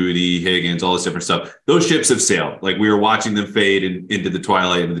 Hopkins, Judy, Higgins, all this different stuff, those ships have sailed. Like we were watching them fade into the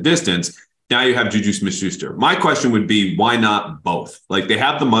twilight and the distance. Now you have JuJu Smith-Schuster. My question would be, why not both? Like, they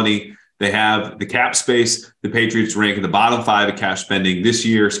have the money, they have the cap space. The Patriots rank in the bottom 5 of cash spending this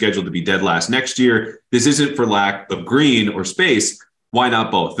year, scheduled to be dead last next year. This isn't for lack of green or space. Why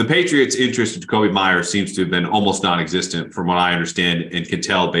not both? The Patriots' interest in Jakobi Meyers seems to have been almost non-existent from what I understand and can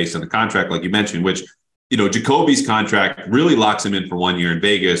tell based on the contract, like you mentioned, which, Jakobi's contract really locks him in for 1 year in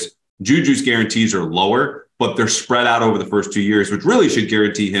Vegas. JuJu's guarantees are lower, but they're spread out over the first 2 years, which really should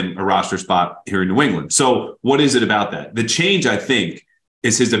guarantee him a roster spot here in New England. So what is it about that? The change, I think,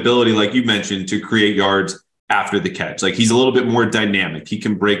 is his ability, like you mentioned, to create yards after the catch. Like, he's a little bit more dynamic. He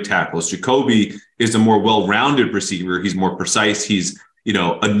can break tackles. Jakobi is a more well-rounded receiver. He's more precise. He's,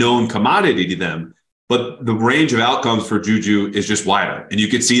 a known commodity to them. But the range of outcomes for JuJu is just wider. And you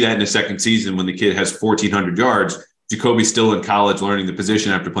could see that in his second season when the kid has 1,400 yards. Jakobi's still in college learning the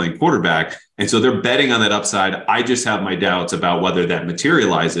position after playing quarterback. And so they're betting on that upside. I just have my doubts about whether that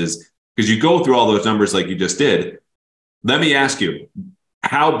materializes, because you go through all those numbers like you just did. Let me ask you,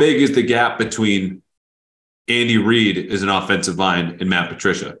 how big is the gap between Andy Reid as an offensive line and Matt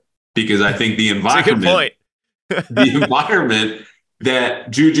Patricia? Because I think the environment, the environment that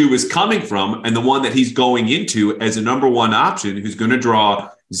JuJu is coming from and the one that he's going into as a number one option, who's going to draw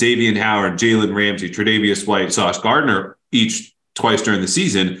Xavier Howard, Jalen Ramsey, Tre'Davious White, Sauce Gardner twice during the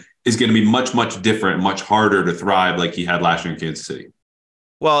season, is going to be much, much different, much harder to thrive like he had last year in Kansas City.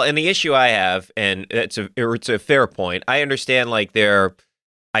 Well, and the issue I have, and it's a fair point, I understand like their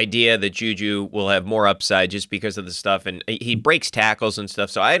idea that JuJu will have more upside just because of the stuff, and he breaks tackles and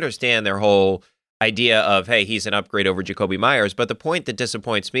stuff, so I understand their whole idea of, hey, he's an upgrade over Jakobi Meyers, but the point that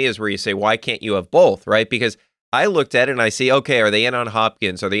disappoints me is where you say, why can't you have both, right? Because I looked at it and I see, okay, are they in on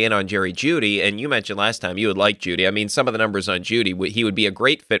Hopkins? Are they in on Jerry Jeudy? And you mentioned last time you would like Jeudy. I mean, some of the numbers on Jeudy, he would be a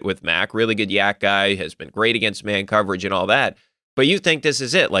great fit with Mac, really good yak guy, has been great against man coverage and all that. But you think this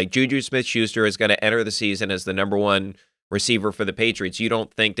is it? Like, JuJu Smith-Schuster is going to enter the season as the number one receiver for the Patriots. You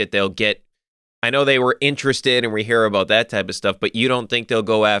don't think that they'll get, I know they were interested and we hear about that type of stuff, but you don't think they'll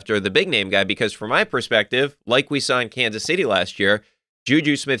go after the big name guy? Because from my perspective, like we saw in Kansas City last year,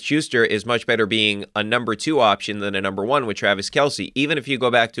 JuJu Smith-Schuster is much better being a number 2 option than a number 1 with Travis Kelce. Even if you go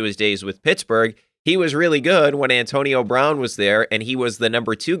back to his days with Pittsburgh, he was really good when Antonio Brown was there, and he was the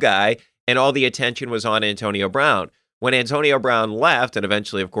number 2 guy, and all the attention was on Antonio Brown. When Antonio Brown left, and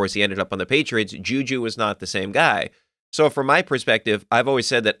eventually, of course, he ended up on the Patriots, JuJu was not the same guy. So from my perspective, I've always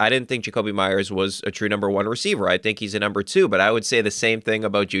said that I didn't think Jakobi Meyers was a true number 1 receiver. I think he's a number 2, but I would say the same thing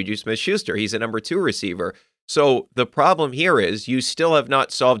about JuJu Smith-Schuster. He's a number 2 receiver. So the problem here is you still have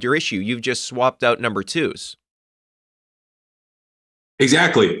not solved your issue. You've just swapped out number 2s.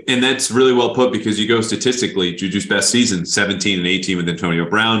 Exactly. And that's really well put, because you go statistically, JuJu's best season, 17 and 18 with Antonio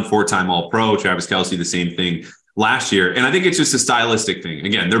Brown, 4-time All-Pro, Travis Kelce, the same thing last year. And I think it's just a stylistic thing.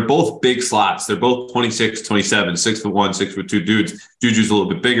 Again, they're both big slots. They're both 26, 27, 6'1", 6'2" dudes. JuJu's a little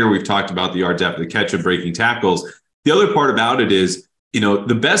bit bigger. We've talked about the yards after the catch and breaking tackles. The other part about it is,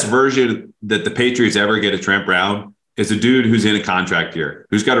 the best version that the Patriots ever get of Trent Brown is a dude who's in a contract year,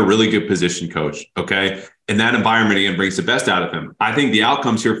 who's got a really good position coach, okay? And that environment, again, brings the best out of him. I think the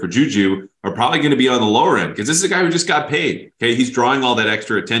outcomes here for JuJu are probably going to be on the lower end, because this is a guy who just got paid, okay? He's drawing all that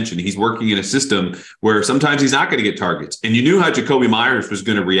extra attention. He's working in a system where sometimes he's not going to get targets. And you knew how Jakobi Meyers was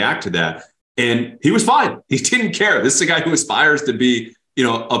going to react to that. And he was fine. He didn't care. This is a guy who aspires to be,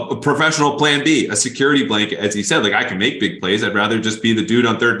 a professional plan B, a security blanket, as he said. Like, I can make big plays. I'd rather just be the dude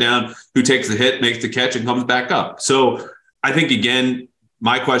on third down who takes the hit, makes the catch, and comes back up. So I think, again,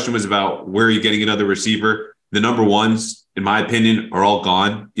 my question was about where are you getting another receiver? The number 1s, in my opinion, are all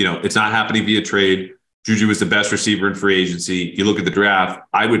gone. It's not happening via trade. JuJu was the best receiver in free agency. You look at the draft,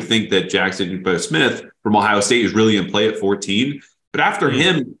 I would think that Jackson Smith from Ohio State is really in play at 14. But after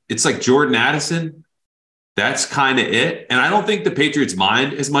him, it's like Jordan Addison. That's kind of it. And I don't think the Patriots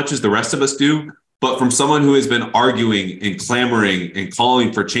mind as much as the rest of us do. But from someone who has been arguing and clamoring and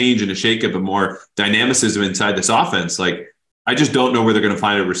calling for change and a shakeup and more dynamicism inside this offense, like, I just don't know where they're going to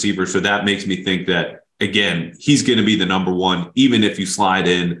find a receiver. So that makes me think that, again, he's going to be the number 1, even if you slide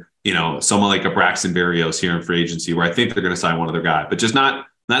in, someone like a Braxton Berrios here in free agency, where I think they're going to sign one other guy, but just not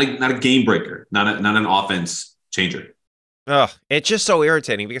a game breaker, not an offense changer. Oh, it's just so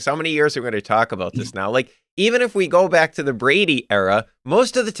irritating, because how many years are we going to talk about this now? Like, even if we go back to the Brady era,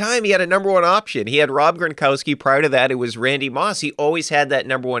 most of the time he had a number 1 option. He had Rob Gronkowski. Prior to that, it was Randy Moss. He always had that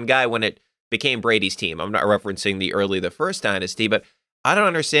number 1 guy when it became Brady's team. I'm not referencing the first dynasty, but I don't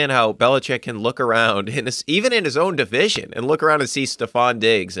understand how Belichick can look around, even in his own division, and look around and see Stephon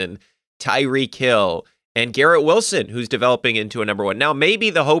Diggs and Tyreek Hill and Garrett Wilson, who's developing into a number 1. Now, maybe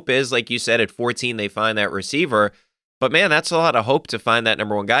the hope is, like you said, at 14, they find that receiver. But man, that's a lot of hope to find that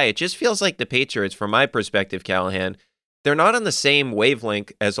number one guy. It just feels like the Patriots, from my perspective, Callahan, they're not on the same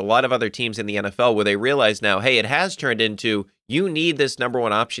wavelength as a lot of other teams in the NFL where they realize now, hey, it has turned into you need this number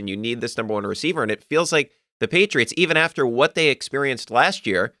one option, you need this number one receiver. And it feels like the Patriots, even after what they experienced last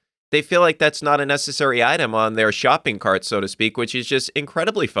year, they feel like that's not a necessary item on their shopping cart, so to speak, which is just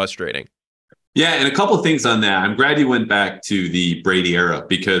incredibly frustrating. Yeah, and a couple of things on that. I'm glad you went back to the Brady era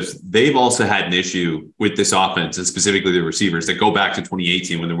because they've also had an issue with this offense and specifically the receivers that go back to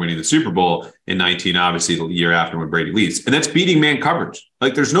 2018 when they're winning the Super Bowl, in 19, obviously the year after when Brady leaves. And that's beating man coverage.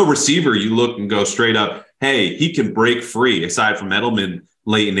 Like there's no receiver you look and go straight up, hey, he can break free aside from Edelman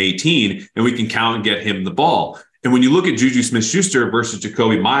late in 18 and we can count and get him the ball. And when you look at JuJu Smith-Schuster versus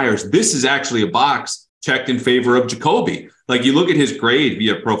Jakobi Meyers, this is actually a box checked in favor of Jakobi. Like you look at his grade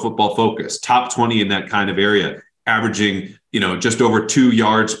via Pro Football Focus, top 20 in that kind of area, averaging, just over 2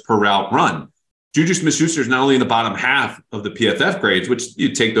 yards per route run. JuJu Smith-Schuster is not only in the bottom half of the PFF grades, which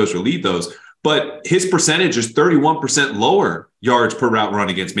you take those or leave those, but his percentage is 31% lower yards per route run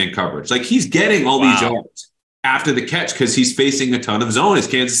against man coverage. Like he's getting all these yards after the catch because he's facing a ton of zone as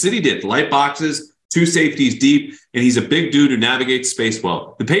Kansas City did. Light boxes, 2 safeties deep, and he's a big dude who navigates space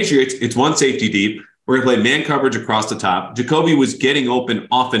well. The Patriots, it's 1 safety deep. We're going to play man coverage across the top. Jakobi was getting open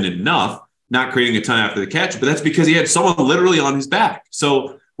often enough, not creating a ton after the catch, but that's because he had someone literally on his back.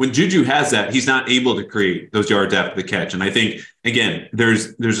 So when JuJu has that, he's not able to create those yards after the catch. And I think, again,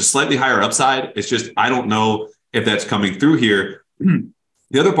 there's a slightly higher upside. It's just I don't know if that's coming through here.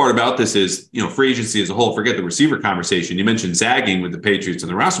 The other part about this is, free agency as a whole, forget the receiver conversation. You mentioned zagging with the Patriots and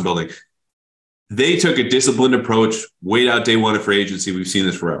the roster building. They took a disciplined approach, wait out day one of free agency. We've seen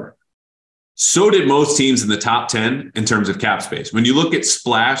this forever. So did most teams in the top 10 in terms of cap space. When you look at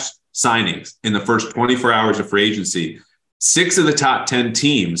splash signings in the first 24 hours of free agency, 6 of the top 10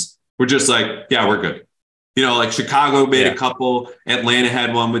 teams were just like, yeah, we're good. Like Chicago made a couple. Atlanta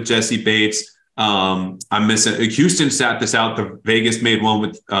had one with Jesse Bates. I'm missing. Houston sat this out. The Vegas made one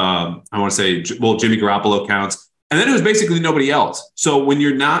with, Jimmy Garoppolo counts. And then it was basically nobody else. So when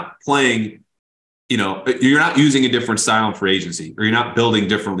you're not playing, you're not using a different style in free agency or you're not building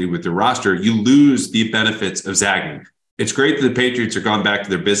differently with your roster, you lose the benefits of zagging. It's great that the Patriots are gone back to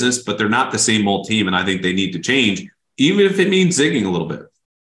their business, but they're not the same old team. And I think they need to change, even if it means zigging a little bit.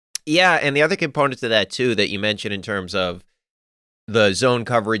 Yeah. And the other component to that too, that you mentioned in terms of the zone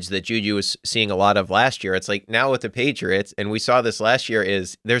coverage that JuJu was seeing a lot of last year, it's like now with the Patriots, and we saw this last year,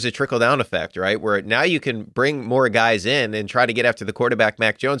 is there's a trickle-down effect, right? Where now you can bring more guys in and try to get after the quarterback,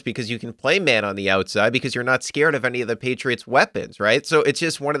 Mac Jones, because you can play man on the outside because you're not scared of any of the Patriots' weapons, right? So it's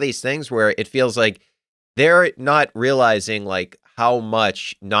just one of these things where it feels like they're not realizing like how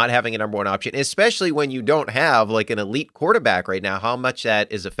much not having a number one option, especially when you don't have like an elite quarterback right now, how much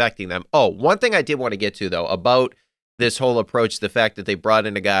that is affecting them. Oh, one thing I did want to get to, though, about this whole approach, the fact that they brought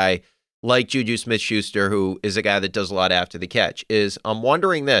in a guy like JuJu Smith-Schuster, who is a guy that does a lot after the catch, is I'm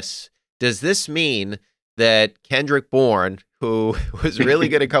wondering this. Does this mean that Kendrick Bourne, who was really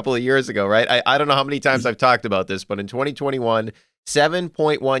good a couple of years ago, right? I don't know how many times I've talked about this, but in 2021,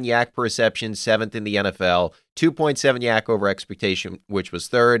 7.1 yak per reception, 7th in the NFL, 2.7 yak over expectation, which was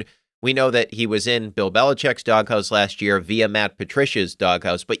 3rd. We know that he was in Bill Belichick's doghouse last year via Matt Patricia's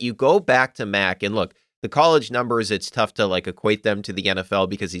doghouse, but you go back to Mac and look, the college numbers, it's tough to like equate them to the NFL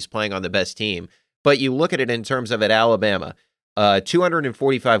because he's playing on the best team. But you look at it in terms of at Alabama,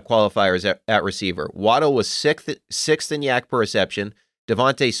 245 qualifiers at receiver. Waddle was sixth in yak per reception.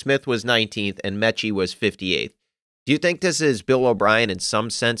 Devontae Smith was 19th, and Mechie was 58th. Do you think this is Bill O'Brien in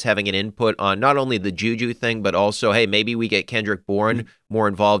some sense having an input on not only the JuJu thing, but also, hey, maybe we get Kendrick Bourne more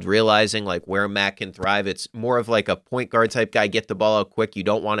involved, realizing like where Mac can thrive? It's more of like a point guard type guy, get the ball out quick. You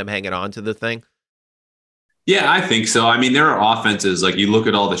don't want him hanging on to the thing. Yeah, I think so. I mean, there are offenses, like you look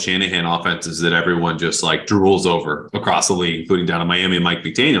at all the Shanahan offenses that everyone just like drools over across the league, including down in Miami and Mike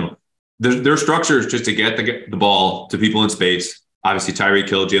McDaniel. Their structure is just to get the ball to people in space. Obviously, Tyreek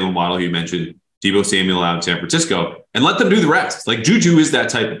Hill, Jaylen Waddle, who you mentioned, Deebo Samuel out in San Francisco, and let them do the rest. Like JuJu is that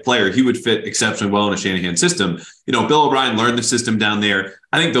type of player. He would fit exceptionally well in a Shanahan system. Bill O'Brien learned the system down there.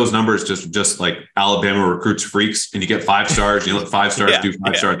 I think those numbers just like Alabama recruits freaks, and you get 5 stars, you let 5 stars do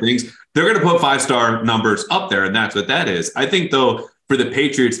 5-star things. They're going to put 5-star numbers up there, and that's what that is. I think, though, for the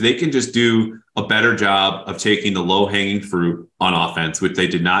Patriots, they can just do a better job of taking the low-hanging fruit on offense, which they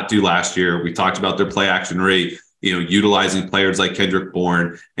did not do last year. We talked about their play action rate, utilizing players like Kendrick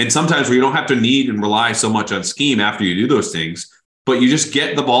Bourne. And sometimes where you don't have to need and rely so much on scheme after you do those things, but you just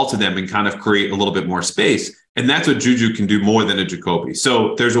get the ball to them and kind of create a little bit more space. And that's what JuJu can do more than a Jakobi.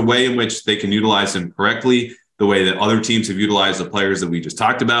 So there's a way in which they can utilize him correctly. the way that other teams have utilized the players that we just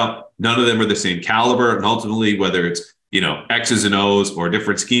talked about. None of them are the same caliber. And ultimately, whether it's, X's and O's or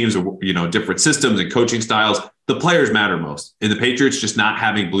different schemes or, different systems and coaching styles, the players matter most. And the Patriots just not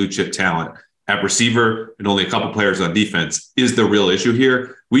having blue chip talent at receiver and only a couple players on defense is the real issue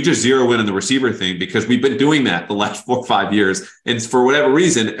here. We just zero in on the receiver thing because we've been doing that the last 4 or 5 years. And for whatever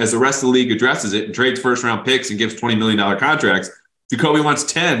reason, as the rest of the league addresses it and trades first round picks and gives $20 million contracts, Jakobi wants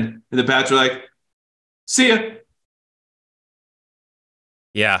 10 and the Pats are like, see ya.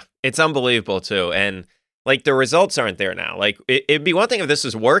 Yeah, it's unbelievable too. And like the results aren't there now. Like it'd be one thing if this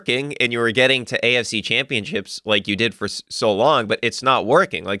was working and you were getting to AFC championships like you did for so long, but it's not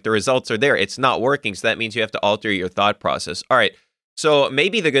working. Like the results are there. It's not working. So that means you have to alter your thought process. All right. So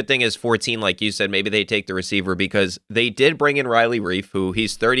maybe the good thing is 14, like you said, maybe they take the receiver because they did bring in Riley Reif, who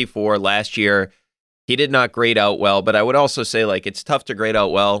he's 34 last year. He did not grade out well, but I would also say like it's tough to grade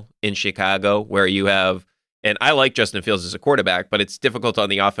out well in Chicago where you have, and I like Justin Fields as a quarterback, but it's difficult on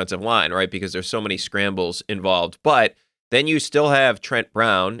the offensive line, right? Because there's so many scrambles involved. But then you still have Trent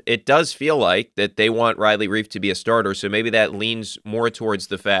Brown. It does feel like that they want Riley Reif to be a starter. So maybe that leans more towards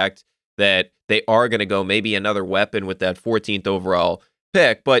the fact that they are going to go maybe another weapon with that 14th overall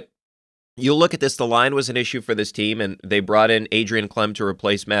pick. But you look at this, the line was an issue for this team, and they brought in Adrian Clem to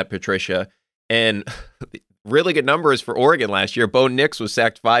replace Matt Patricia. And really good numbers for Oregon last year. Bo Nix was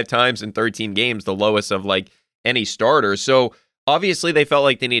sacked 5 times in 13 games, the lowest of like any starter. So obviously they felt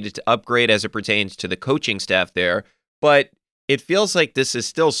like they needed to upgrade as it pertains to the coaching staff there. But it feels like this is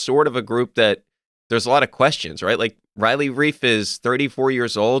still sort of a group that there's a lot of questions, right? Like Riley Reif is 34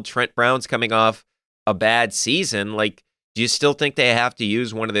 years old. Trent Brown's coming off a bad season. Like, do you still think they have to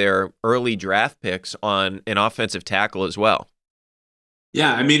use one of their early draft picks on an offensive tackle as well?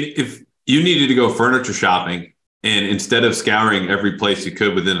 Yeah, I mean, if you needed to go furniture shopping and instead of scouring every place you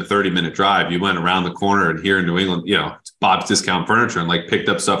could within a 30-minute drive, you went around the corner and here in New England, it's Bob's Discount Furniture and like picked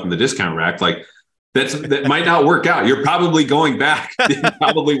up stuff from the discount rack. Like that might not work out. You're probably going back. It's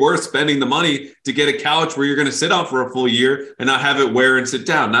probably worth spending the money to get a couch where you're going to sit on for a full year and not have it wear and sit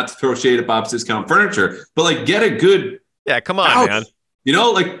down. Not to throw shade at Bob's Discount Furniture, but like get a good come on, couch. Man.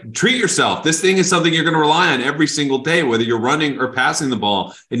 Like treat yourself. This thing is something you're going to rely on every single day, whether you're running or passing the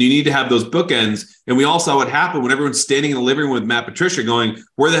ball, and you need to have those bookends. And we all saw what happened when everyone's standing in the living room with Matt Patricia going,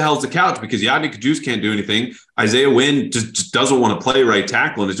 where the hell's the couch? Because Yadnik Kajus can't do anything. Isaiah Wynn just doesn't want to play right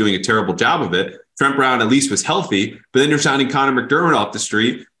tackle and is doing a terrible job of it. Trent Brown at least was healthy, but then you're signing Connor McDermott off the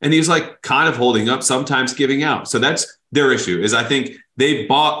street, and he's like kind of holding up, sometimes giving out. So that's their issue is I think they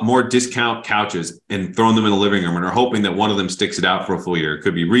bought more discount couches and thrown them in the living room and are hoping that one of them sticks it out for a full year. It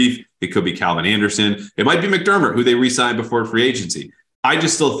could be Reif. It could be Calvin Anderson. It might be McDermott, who they re-signed before free agency. I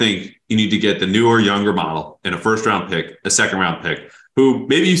just still think you need to get the newer, younger model and a first-round pick, a second-round pick, who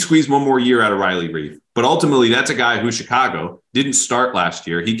maybe you squeeze one more year out of Riley Reif. But ultimately, that's a guy who Chicago didn't start last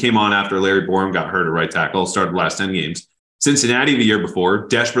year. He came on after Larry Borom got hurt at right tackle, started the last 10 games. Cincinnati the year before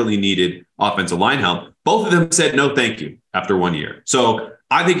desperately needed offensive line help. Both of them said no thank you after 1 year. So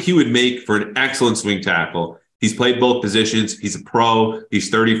I think he would make for an excellent swing tackle. He's played both positions. He's a pro. He's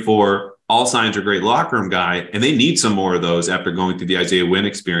 34. All signs are great locker room guy. And they need some more of those after going through the Isaiah Wynn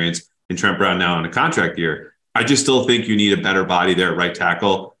experience and Trent Brown now on a contract year. I just still think you need a better body there at right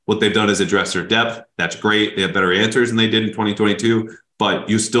tackle. What they've done is address their depth. That's great. They have better answers than they did in 2022. But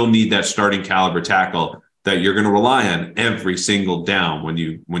you still need that starting caliber tackle that you're going to rely on every single down when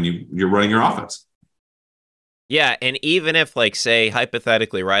you're running your offense. Yeah, and even if, like, say,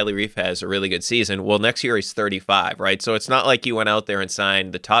 hypothetically, Riley Reif has a really good season, well, next year he's 35, right? So it's not like you went out there and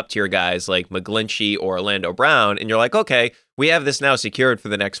signed the top-tier guys like McGlinchey or Orlando Brown, and you're like, okay, we have this now secured for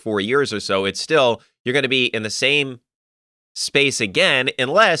the next 4 years or so. It's still, you're going to be in the same space again,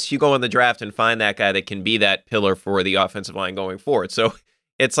 unless you go in the draft and find that guy that can be that pillar for the offensive line going forward. So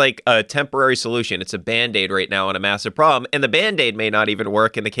it's like a temporary solution. It's a Band-Aid right now on a massive problem, and the Band-Aid may not even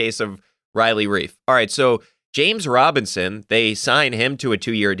work in the case of Riley Reif. All right, so James Robinson, they sign him to a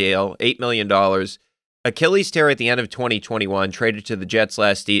 2-year deal, $8 million. Achilles tear at the end of 2021, traded to the Jets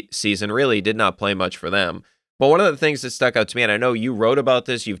last season, really did not play much for them. But one of the things that stuck out to me, and I know you wrote about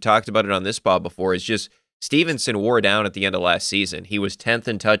this, you've talked about it on this pod before, is just Stevenson wore down at the end of last season. He was 10th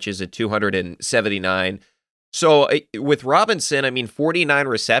in touches at 279. So with Robinson, I mean, 49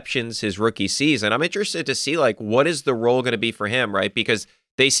 receptions his rookie season. I'm interested to see, like, what is the role going to be for him, right? Because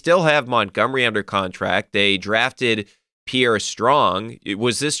they still have Montgomery under contract. They drafted Pierre Strong.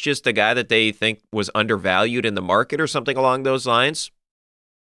 Was this just a guy that they think was undervalued in the market or something along those lines?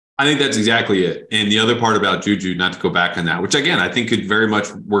 I think that's exactly it. And the other part about JuJu, not to go back on that, which again, I think could very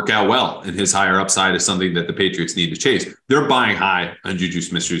much work out well. And his higher upside is something that the Patriots need to chase. They're buying high on JuJu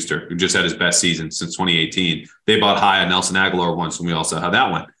Smith-Schuster, who just had his best season since 2018. They bought high on Nelson Aguilar once, and we all saw how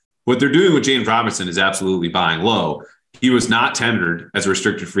that went. What they're doing with James Robinson is absolutely buying low. He was not tendered as a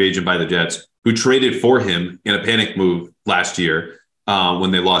restricted free agent by the Jets, who traded for him in a panic move last year when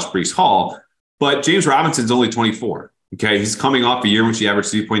they lost Breece Hall. But James Robinson's only 24. Okay, he's coming off a year in which he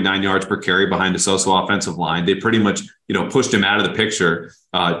averaged 3.9 yards per carry behind a so-so offensive line. They pretty much, pushed him out of the picture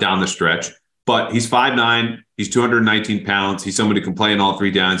down the stretch. But he's 5'9", he's 219 pounds. He's someone who can play in all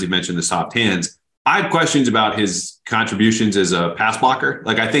three downs. You mentioned the soft hands. I had questions about his contributions as a pass blocker.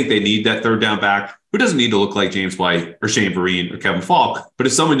 Like, I think they need that third down back who doesn't need to look like James White or Shane Vereen or Kevin Falk, but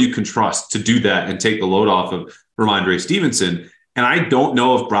it's someone you can trust to do that and take the load off of Ramondre Stevenson. And I don't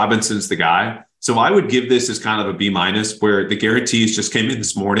know if Robinson's the guy. So I would give this as kind of a B-, where the guarantees just came in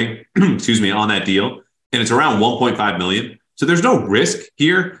this morning, on that deal. And it's around $1.5 million. So there's no risk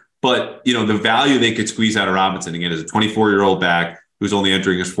here, but the value they could squeeze out of Robinson, again, as a 24-year-old back who's only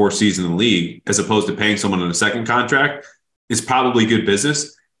entering his fourth season in the league, as opposed to paying someone on a second contract, is probably good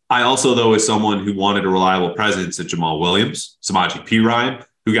business. I also, though, as someone who wanted a reliable presence at Jamal Williams, Samaje Perine,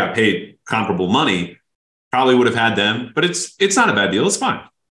 who got paid comparable money, probably would have had them, but it's not a bad deal. It's fine.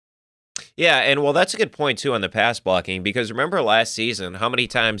 Yeah, and well, that's a good point, too, on the pass blocking, because remember last season, how many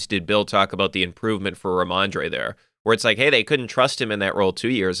times did Bill talk about the improvement for Ramondre there, where it's like, hey, they couldn't trust him in that role 2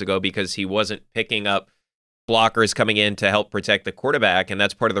 years ago because he wasn't picking up blockers coming in to help protect the quarterback, and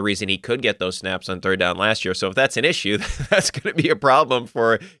that's part of the reason he could get those snaps on third down last year. So if that's an issue, that's going to be a problem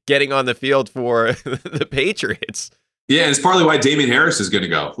for getting on the field for the Patriots. Yeah, and it's partly why Damian Harris is going to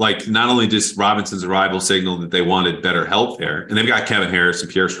go. Like, not only just Robinson's arrival signal that they wanted better help there, and they've got Kevin Harris and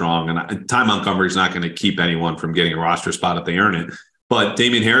Pierre Strong, and Ty Montgomery's not going to keep anyone from getting a roster spot if they earn it. But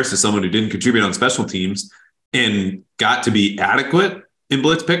Damian Harris is someone who didn't contribute on special teams and got to be adequate in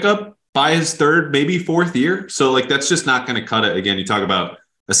blitz pickup by his third, maybe fourth year. So, that's just not going to cut it. Again, you talk about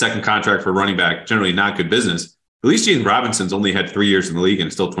a second contract for a running back, generally not good business. At least James Robinson's only had 3 years in the league and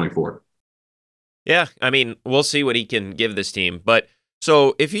is still 24. Yeah, I mean, we'll see what he can give this team. But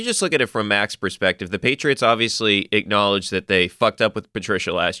so if you just look at it from Mac's perspective, the Patriots obviously acknowledge that they fucked up with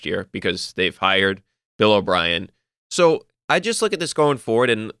Patricia last year because they've hired Bill O'Brien. So I just look at this going forward,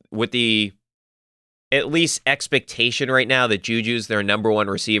 and with the at least expectation right now that JuJu's their number one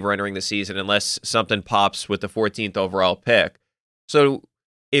receiver entering the season, unless something pops with the 14th overall pick. So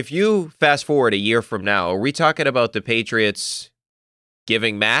if you fast forward a year from now, are we talking about the Patriots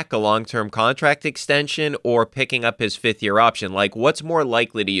giving Mac a long-term contract extension or picking up his fifth-year option? Like, what's more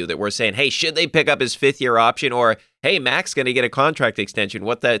likely to you, that we're saying, hey, should they pick up his fifth-year option, or, hey, Mac's going to get a contract extension?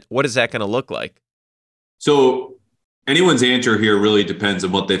 What is that going to look like? So anyone's answer here really depends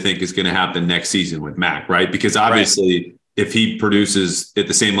on what they think is going to happen next season with Mac, right? Because obviously, if he produces at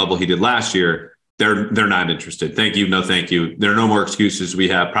the same level he did last year, they're not interested. Thank you, no thank you. There are no more excuses. We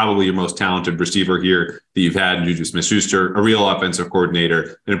have probably your most talented receiver here that you've had in JuJu Smith-Schuster, a real offensive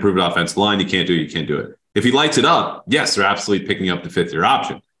coordinator, an improved offensive line. You can't do it. If he lights it up, yes, they're absolutely picking up the fifth-year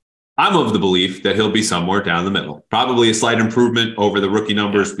option. I'm of the belief that he'll be somewhere down the middle, probably a slight improvement over the rookie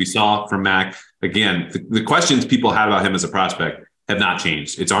numbers we saw from Mac. Again, the questions people had about him as a prospect have not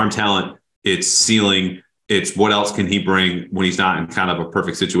changed. It's arm talent, it's ceiling, it's what else can he bring when he's not in kind of a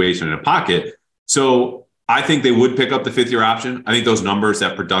perfect situation in a pocket. So I think they would pick up the fifth-year option. I think those numbers,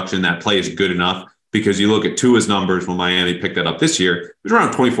 that production, that play is good enough, because you look at Tua's numbers when Miami picked that up this year, it was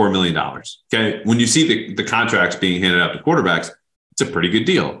around $24 million. Okay. When you see the contracts being handed out to quarterbacks, it's a pretty good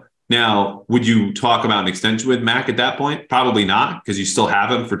deal. Now, would you talk about an extension with Mac at that point? Probably not, because you still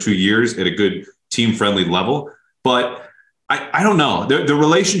have him for 2 years at a good team-friendly level. But I don't know. The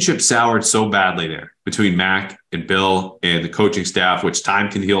relationship soured so badly there between Mac and Bill and the coaching staff, which time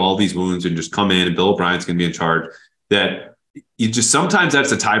can heal all these wounds and just come in and Bill O'Brien's going to be in charge, that you just sometimes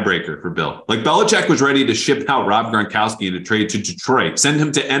that's a tiebreaker for Bill. Like, Belichick was ready to ship out Rob Gronkowski in a trade to Detroit, send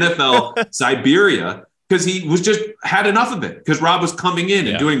him to NFL Siberia, because he was just had enough of it, because Rob was coming in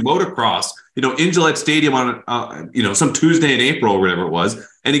and doing motocross, in Gillette Stadium on, some Tuesday in April or whatever it was.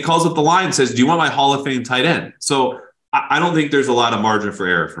 And he calls up the line and says, do you want my Hall of Fame tight end? So I don't think there's a lot of margin for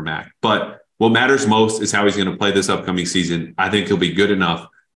error for Mac, but what matters most is how he's going to play this upcoming season. I think he'll be good enough.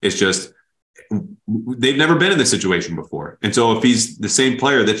 It's just, they've never been in this situation before. And so if he's the same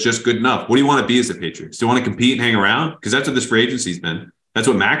player that's just good enough, what do you want to be as a Patriots? Do you want to compete and hang around? Because that's what this free agency's been. That's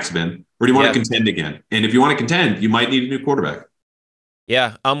what Mac's been. Or do you want to contend again? And if you want to contend, you might need a new quarterback.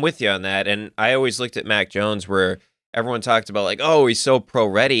 Yeah, I'm with you on that. And I always looked at Mac Jones, where everyone talked about like, oh, he's so pro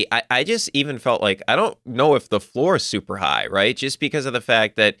ready. I just even felt like I don't know if the floor is super high, right? Just because of the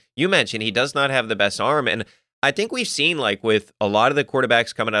fact that you mentioned he does not have the best arm. And I think we've seen like with a lot of the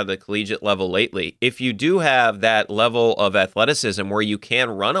quarterbacks coming out of the collegiate level lately, if you do have that level of athleticism where you can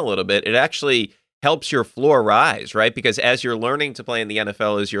run a little bit, it actually helps your floor rise, right? Because as you're learning to play in the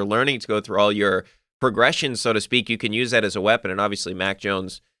NFL, as you're learning to go through all your progressions, so to speak, you can use that as a weapon. And obviously Mac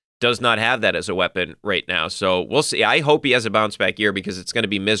Jones does not have that as a weapon right now. So we'll see. I hope he has a bounce back year because it's going to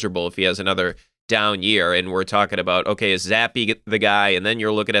be miserable if he has another down year. And we're talking about, okay, is Zappy the guy? And then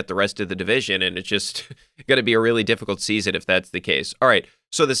you're looking at the rest of the division, and it's just going to be a really difficult season if that's the case. All right.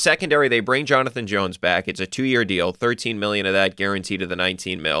 So the secondary, they bring Jonathan Jones back. It's a 2-year deal, $13 million of that guaranteed to the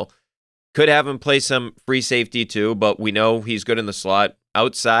 $19 million. Could have him play some free safety too, but we know he's good in the slot.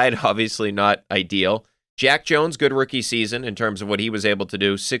 Outside, obviously not ideal. Jack Jones, good rookie season in terms of what he was able to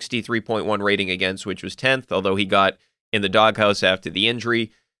do. 63.1 rating against, which was 10th, although he got in the doghouse after the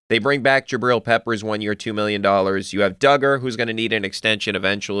injury. They bring back Jabril Peppers, 1 year, $2 million. You have Duggar, who's going to need an extension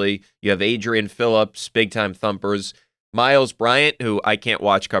eventually. You have Adrian Phillips, big-time thumpers. Miles Bryant, who I can't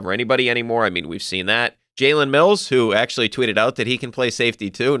watch cover anybody anymore. I mean, we've seen that. Jalen Mills, who actually tweeted out that he can play safety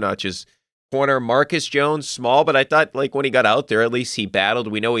too, not just corner. Marcus Jones, small, but I thought like when he got out there, at least he battled.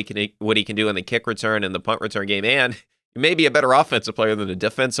 We know what he can do in the kick return and the punt return game, and he may be a better offensive player than a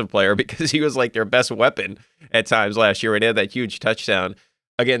defensive player because he was like their best weapon at times last year and had that huge touchdown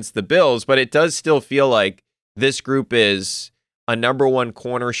against the Bills. But it does still feel like this group is a number one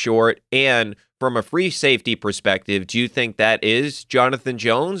corner short. And from a free safety perspective, do you think that is Jonathan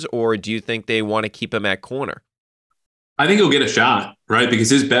Jones, or do you think they want to keep him at corner? I think he'll get a shot, right?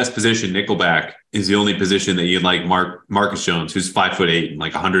 Because his best position, nickelback, is the only position that you'd like Marcus Jones, who's 5'8" and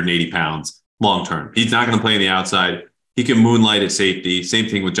like 180 pounds long term. He's not going to play on the outside. He can moonlight at safety. Same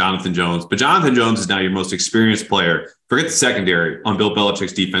thing with Jonathan Jones. But Jonathan Jones is now your most experienced player. Forget the secondary on Bill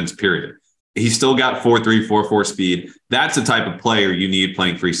Belichick's defense, period. He's still got 4.3, 4.4 speed. That's the type of player you need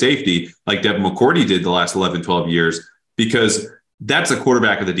playing free safety, like Devin McCourty did the last 11, 12 years, because that's a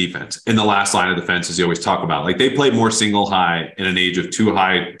quarterback of the defense in the last line of defense, as you always talk about. Like, they play more single high in an age of two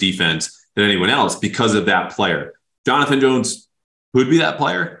high defense than anyone else because of that player. Jonathan Jones could be that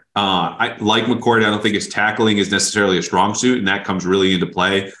player. I like McCourty. I don't think his tackling is necessarily a strong suit, and that comes really into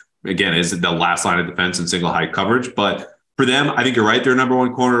play. Again, is the last line of defense and single high coverage. But for them, I think you're right. They're number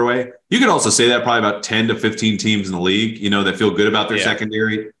one corner away. You could also say that probably about 10 to 15 teams in the league, that feel good about their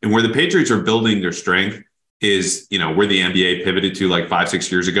secondary. And where the Patriots are building their strength is, where the NBA pivoted to like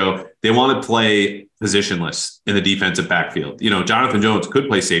 5-6 years ago. They want to play positionless in the defensive backfield. Jonathan Jones could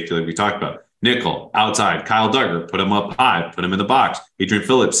play safety, like we talked about. Nickel, outside, Kyle Duggar, put him up high, put him in the box. Adrian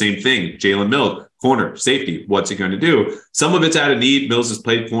Phillips, same thing. Jalen Mills, corner, safety. What's he going to do? Some of it's out of need. Mills has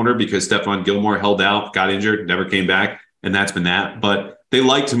played corner because Stephon Gilmore held out, got injured, never came back, and that's been that. But they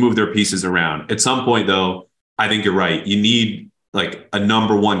like to move their pieces around. At some point, though, I think you're right. You need like a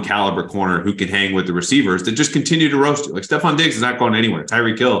number one caliber corner who can hang with the receivers that just continue to roast you. Like Stephon Diggs is not going anywhere.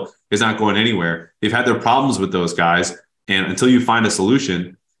 Tyreek Hill is not going anywhere. They've had their problems with those guys. And until you find a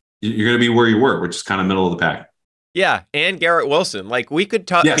solution, you're going to be where you were, which is kind of middle of the pack. Yeah, and Garrett Wilson. Like, we could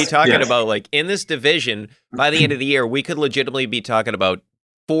be talking about, like, in this division, by the end of the year, we could legitimately be talking about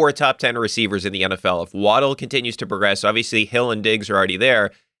 4 top 10 receivers in the NFL. If Waddle continues to progress, obviously Hill and Diggs are already there,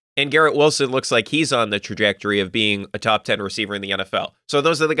 and Garrett Wilson looks like he's on the trajectory of being a top 10 receiver in the NFL. So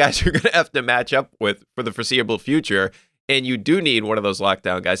those are the guys you're going to have to match up with for the foreseeable future, and you do need one of those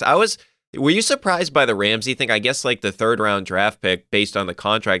lockdown guys. Were you surprised by the Ramsey thing? I guess like the 3rd round draft pick based on the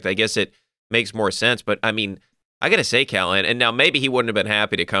contract, I guess it makes more sense. But I mean, I got to say, Callahan, and now maybe he wouldn't have been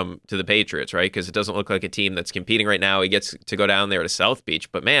happy to come to the Patriots, right? Because it doesn't look like a team that's competing right now. He gets to go down there to South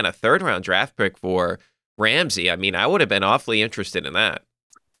Beach. But man, a 3rd round draft pick for Ramsey, I mean, I would have been awfully interested in that.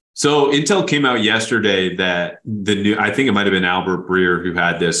 So Intel came out yesterday that I think it might have been Albert Breer who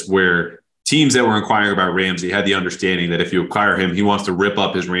had this, where teams that were inquiring about Ramsey had the understanding that if you acquire him, he wants to rip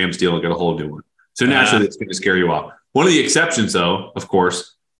up his Rams deal and get a whole new one. So naturally, it's going to scare you off. One of the exceptions, though, of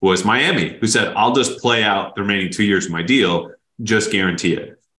course, was Miami, who said, I'll just play out the remaining 2 years of my deal, just guarantee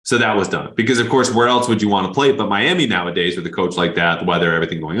it. So that was done. Because, of course, where else would you want to play but Miami nowadays with a coach like that, the weather,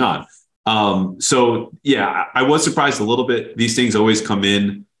 everything going on? I was surprised a little bit. These things always come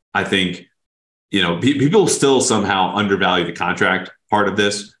in. I think, people still somehow undervalue the contract part of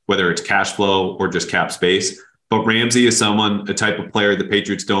this, whether it's cash flow or just cap space. But Ramsey is a type of player the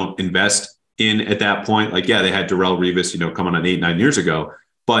Patriots don't invest in at that point. Like, they had Darrelle Revis, coming on 8-9 years ago.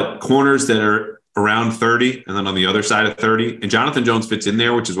 But corners that are around 30 and then on the other side of 30, and Jonathan Jones fits in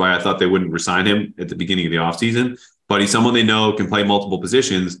there, which is why I thought they wouldn't resign him at the beginning of the offseason. But he's someone they know can play multiple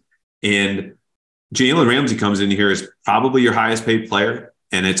positions. And Jalen Ramsey comes in here as probably your highest paid player.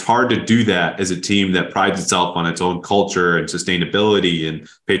 And it's hard to do that as a team that prides itself on its own culture and sustainability and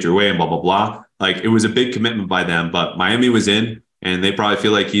Patriot Way and blah, blah, blah. Like, it was a big commitment by them, but Miami was in, and they probably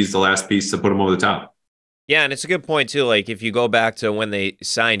feel like he's the last piece to put him over the top. Yeah, and it's a good point, too. Like, if you go back to when they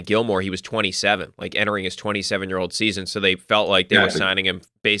signed Gilmore, he was 27, like entering his 27-year-old season. So they felt like they were signing him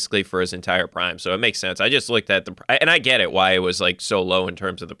basically for his entire prime. So it makes sense. I just looked at and I get it why it was like so low in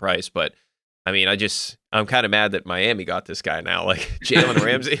terms of the price. But I mean, I'm kind of mad that Miami got this guy now. Like,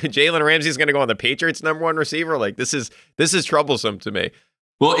 Jalen Ramsey's going to go on the Patriots' #1 receiver. Like, this is troublesome to me.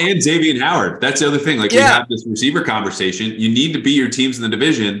 Well, and Xavier Howard. That's the other thing. Like, we have this receiver conversation. You need to be your teams in the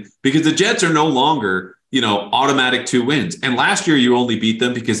division because the Jets are no longer, automatic 2 wins. And last year you only beat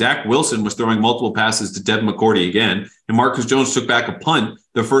them because Zach Wilson was throwing multiple passes to Devin McCourty again. And Marcus Jones took back a punt,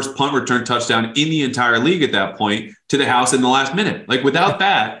 the first punt return touchdown in the entire league at that point, to the house in the last minute. Like, without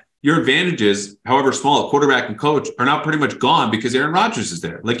that, your advantages, however small, at quarterback and coach, are now pretty much gone because Aaron Rodgers is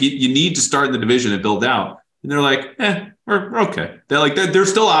there. Like, you need to start in the division and build out. And they're like, we're okay. They're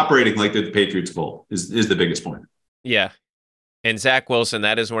still operating like the Patriots' goal is the biggest point. Yeah. And Zach Wilson,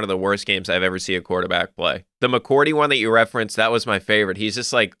 that is one of the worst games I've ever seen a quarterback play. The McCourty one that you referenced, that was my favorite. He's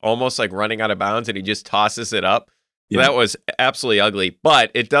just like almost like running out of bounds and he just tosses it up. Yeah. That was absolutely ugly. But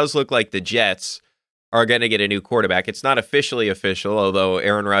it does look like the Jets are going to get a new quarterback. It's not officially official, although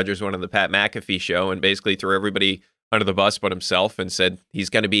Aaron Rodgers went on the Pat McAfee show and basically threw everybody under the bus but himself and said he's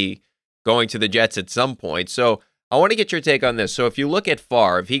going to be going to the Jets at some point. So I want to get your take on this. So if you look at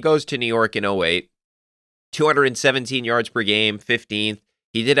Favre, he goes to New York in 2008, 217 yards per game, 15th.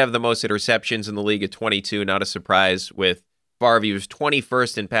 He did have the most interceptions in the league at 22. Not a surprise with Favre. He was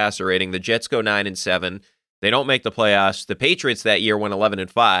 21st in passer rating. The Jets go 9-7. They don't make the playoffs. The Patriots that year went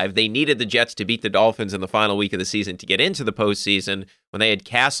 11-5. They needed the Jets to beat the Dolphins in the final week of the season to get into the postseason when they had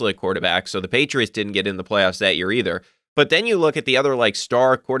Castle at quarterback. So the Patriots didn't get in the playoffs that year either. But then you look at the other like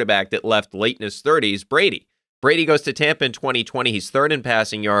star quarterback that left late in his 30s, Brady. Brady goes to Tampa in 2020. He's 3rd in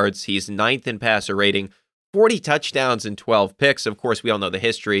passing yards. He's 9th in passer rating, 40 touchdowns and 12 picks. Of course, we all know the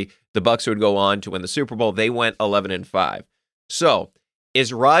history. The Bucs would go on to win the Super Bowl. They went 11-5. So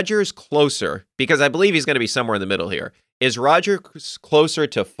is Rodgers closer? Because I believe he's going to be somewhere in the middle here. Is Rodgers closer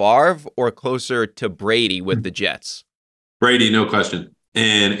to Favre or closer to Brady with the Jets? Brady, no question.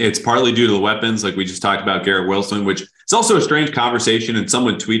 And it's partly due to the weapons, like we just talked about Garrett Wilson, which is also a strange conversation. And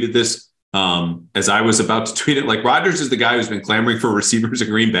someone tweeted this as I was about to tweet it. Like, Rodgers is the guy who's been clamoring for receivers in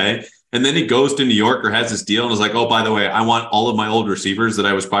Green Bay. And then he goes to New York or has this deal and is like, oh, by the way, I want all of my old receivers that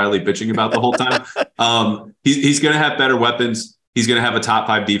I was quietly bitching about the whole time. He's going to have better weapons. He's going to have a top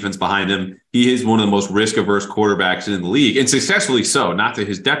 5 defense behind him. He is one of the most risk-averse quarterbacks in the league, and successfully so, not to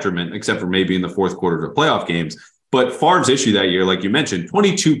his detriment, except for maybe in the fourth quarter of playoff games. But Favre's issue that year, like you mentioned,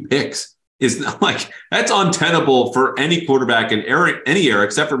 22 picks is like, that's untenable for any quarterback in any era,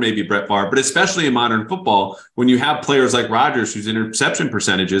 except for maybe Brett Favre, but especially in modern football, when you have players like Rodgers, whose interception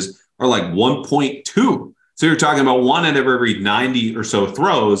percentages are like 1.2. So you're talking about 1 out of every 90 or so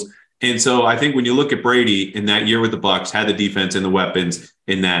throws. And so I think when you look at Brady in that year with the Bucs, had the defense and the weapons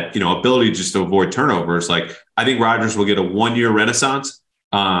in that, ability just to avoid turnovers, like, I think Rodgers will get a 1-year renaissance.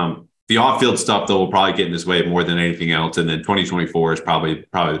 The off-field stuff, though, will probably get in his way more than anything else. And then 2024 is probably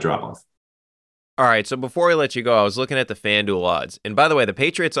the drop-off. All right, so before we let you go, I was looking at the FanDuel odds. And by the way, the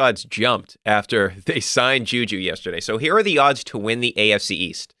Patriots odds jumped after they signed JuJu yesterday. So here are the odds to win the AFC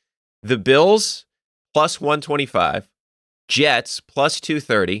East. The Bills, plus 125. Jets, plus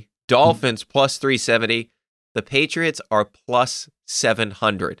 230. Dolphins, plus 370. The Patriots are plus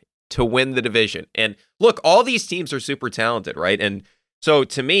 700 to win the division. And look, all these teams are super talented, right? And so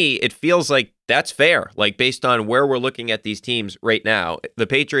to me, it feels like that's fair. Like, based on where we're looking at these teams right now, the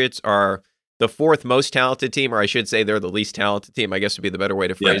Patriots are the 4th most talented team, or I should say they're the least talented team, I guess would be the better way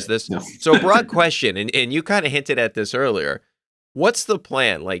to phrase this. Yeah. So broad question, and you kind of hinted at this earlier. What's the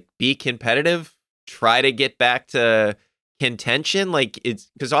plan? Like, be competitive, try to get back to contention? Like, it's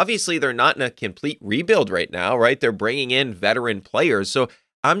because obviously they're not in a complete rebuild right now, right? They're bringing in veteran players. So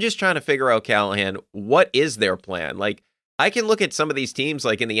I'm just trying to figure out, Callahan, what is their plan? Like, I can look at some of these teams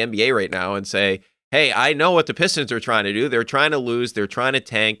like in the NBA right now and say, hey, I know what the Pistons are trying to do. They're trying to lose. They're trying to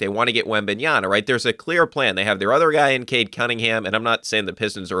tank. They want to get Wembanyama, right? There's a clear plan. They have their other guy in Cade Cunningham, and I'm not saying the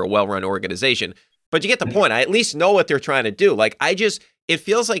Pistons are a well-run organization, but you get the point. I at least know what they're trying to do. Like, it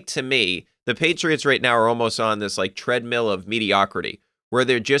feels like to me, the Patriots right now are almost on this like treadmill of mediocrity where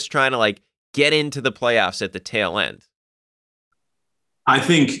they're just trying to like get into the playoffs at the tail end. I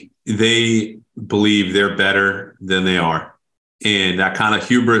think they believe they're better than they are. And that kind of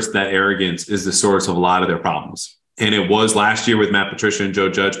hubris, that arrogance is the source of a lot of their problems. And it was last year with Matt Patricia and Joe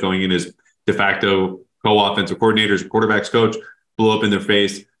Judge going in as de facto co-offensive coordinators, quarterbacks coach, blew up in their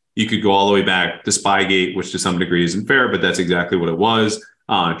face. You could go all the way back to Spygate, which to some degree isn't fair, but that's exactly what it was.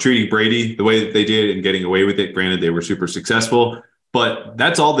 Treating Brady the way that they did and getting away with it. Granted, they were super successful, but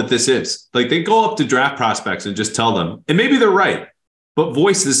that's all that this is. Like, they go up to draft prospects and just tell them, and maybe they're right, but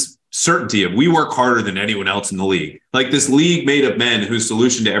voice this certainty of we work harder than anyone else in the league. Like, this league made of men whose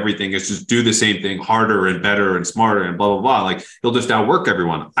solution to everything is just do the same thing harder and better and smarter and blah, blah, blah. Like, they'll just outwork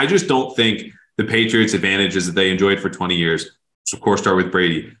everyone. I just don't think the Patriots' advantages that they enjoyed for 20 years, which of course start with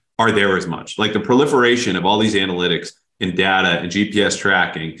Brady, are there as much. Like, the proliferation of all these analytics and data and GPS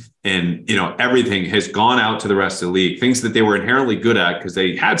tracking and, everything has gone out to the rest of the league, things that they were inherently good at because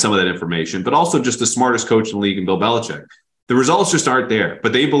they had some of that information, but also just the smartest coach in the league in Bill Belichick. The results just aren't there,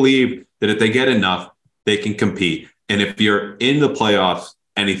 but they believe that if they get enough, they can compete. And if you're in the playoffs,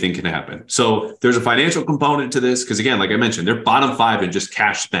 anything can happen. So there's a financial component to this because, again, like I mentioned, they're bottom 5 in just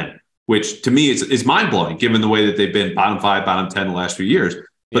cash spent, which to me is mind-blowing given the way that they've been bottom 5, bottom 10 the last few years.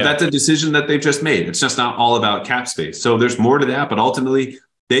 But that's a decision that they've just made. It's just not all about cap space. So there's more to that, but ultimately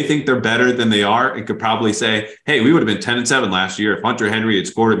they think they're better than they are and could probably say, hey, we would have been 10-7 last year if Hunter Henry had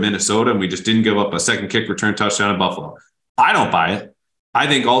scored at Minnesota and we just didn't give up a second kick return touchdown in Buffalo. I don't buy it. I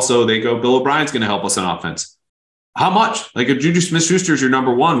think also they go, Bill O'Brien's going to help us on offense. How much? Like, if JuJu Smith-Schuster is your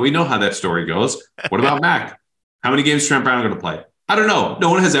number one, we know how that story goes. What about Mac? How many games is Trent Brown going to play? I don't know. No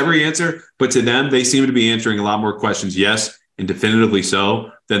one has every answer, but to them, they seem to be answering a lot more questions, yes, and definitively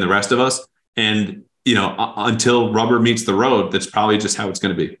so, than the rest of us. And, until rubber meets the road, that's probably just how it's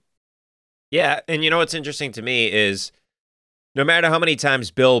going to be. Yeah. And what's interesting to me is no matter how many times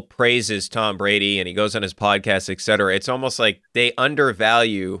Bill praises Tom Brady and he goes on his podcast, et cetera, it's almost like they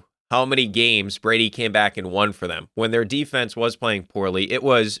undervalue how many games Brady came back and won for them. When their defense was playing poorly, it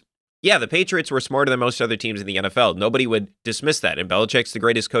was, the Patriots were smarter than most other teams in the NFL. Nobody would dismiss that. And Belichick's the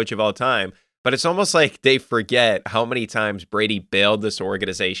greatest coach of all time. But it's almost like they forget how many times Brady bailed this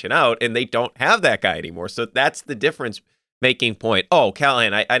organization out, and they don't have that guy anymore. So that's the difference making point. Oh,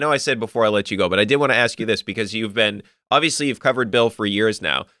 Callahan, I know I said before I let you go, but I did want to ask you this because you've covered Bill for years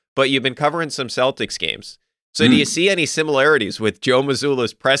now, but you've been covering some Celtics games. So do you see any similarities with Joe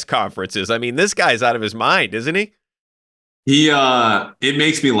Mazzulla's press conferences? I mean, this guy's out of his mind, isn't he? It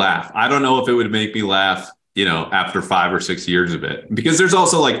makes me laugh. I don't know if it would make me laugh, after 5 or 6 years of it, because there's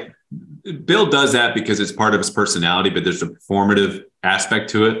also Bill does that because it's part of his personality, but there's a performative aspect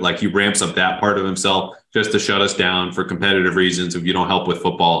to it. Like, he ramps up that part of himself just to shut us down for competitive reasons. If you don't help with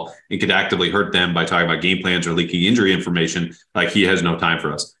football and could actively hurt them by talking about game plans or leaking injury information, he has no time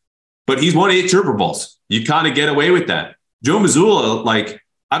for us. But he's won 8 Super Bowls. You kind of get away with that. Joe Mazzulla,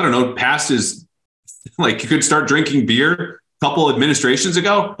 I don't know, passed his, he could start drinking beer a couple administrations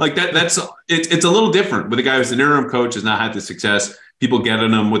ago. It's a little different with a guy who's an interim coach, has not had the success. People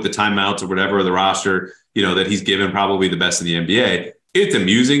getting him with the timeouts or whatever, the roster, that he's given probably the best in the NBA. It's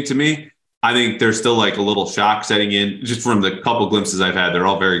amusing to me. I think there's still a little shock setting in just from the couple glimpses I've had. They're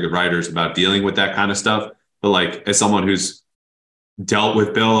all very good writers about dealing with that kind of stuff. But as someone who's dealt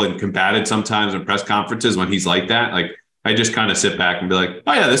with Bill and combated sometimes in press conferences when he's like that, I just kind of sit back and be like,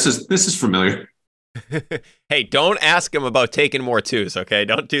 oh yeah, this is familiar. Hey, don't ask him about taking more twos, okay?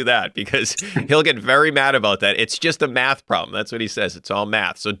 Don't do that because he'll get very mad about that. It's just a math problem. That's what he says. It's all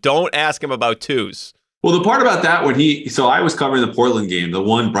math. So don't ask him about twos. Well, the part about that so I was covering the Portland game, the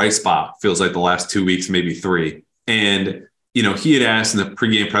one bright spot feels like the last 2 weeks, maybe 3. And, he had asked in the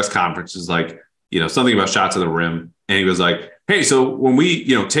pregame press conferences, something about shots of the rim. And he was like, hey, so when we,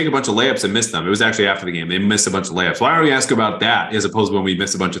 take a bunch of layups and miss them, it was actually after the game, they missed a bunch of layups. Why don't we ask about that as opposed to when we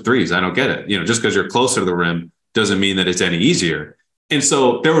miss a bunch of threes? I don't get it. Just because you're closer to the rim doesn't mean that it's any easier. And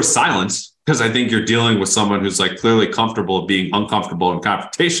so there was silence because I think you're dealing with someone who's clearly comfortable being uncomfortable and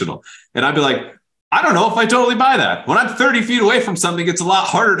confrontational. And I'd be like, I don't know if I totally buy that. When I'm 30 feet away from something, it's a lot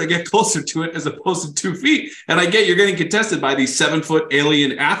harder to get closer to it as opposed to 2 feet. And I get you're getting contested by these 7-foot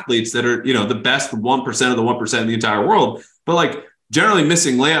alien athletes that are, the best 1% of the 1% in the entire world. But generally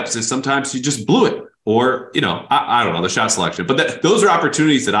missing layups is sometimes you just blew it or, I don't know, the shot selection. But those are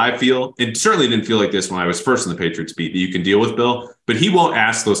opportunities that I feel, and certainly didn't feel like this when I was first in the Patriots beat, that you can deal with Bill, but he won't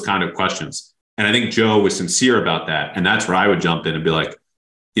ask those kind of questions. And I think Joe was sincere about that. And that's where I would jump in and be like,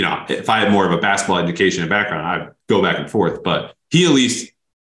 if I had more of a basketball education and background, I'd go back and forth. But he at least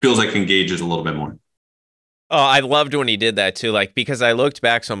feels like engages a little bit more. Oh, I loved when he did that too. Like, because I looked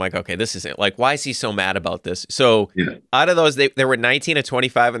back, so I'm like, okay, this isn't like, why is he so mad about this? So out of those, there were 19 of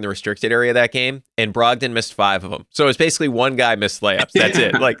 25 in the restricted area that game, and Brogdon missed 5 of them. So it's basically one guy missed layups. That's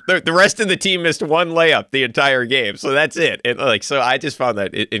it. Like the rest of the team missed one layup the entire game. So that's it. And like, so I just found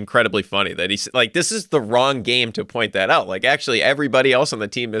that incredibly funny that he's like, this is the wrong game to point that out. Like, actually, everybody else on the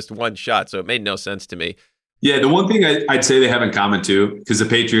team missed one shot, so it made no sense to me. Yeah, the one thing I'd say they have in common too, because the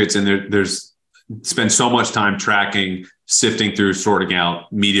Patriots and there's spend so much time tracking, sifting through, sorting out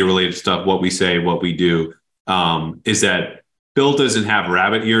media-related stuff, what we say, what we do, is that Bill doesn't have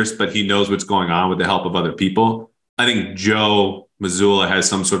rabbit ears, but he knows what's going on with the help of other people. I think Joe Mazzulla has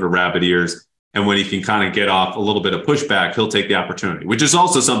some sort of rabbit ears, and when he can kind of get off a little bit of pushback, he'll take the opportunity, which is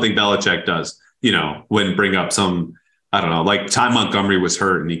also something Belichick does, when bring up some, I don't know, like Ty Montgomery was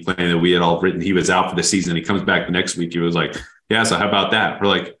hurt, and he claimed that we had all written he was out for the season. He comes back the next week, he was like, yeah, so how about that? We're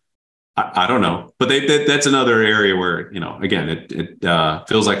like, I don't know, but that's another area where, again, it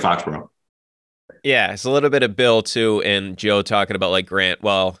feels like Foxborough. Yeah, it's a little bit of Bill too, and Joe talking about like Grant.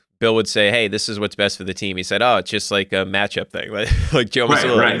 Well, Bill would say, "Hey, this is what's best for the team." He said, "Oh, it's just like a matchup thing, like Joe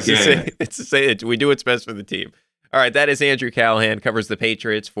Mazzulla. Right. It's to say we do what's best for the team." All right, that is Andrew Callahan, covers the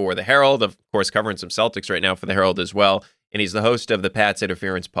Patriots for the Herald, of course, covering some Celtics right now for the Herald as well, and he's the host of the Pats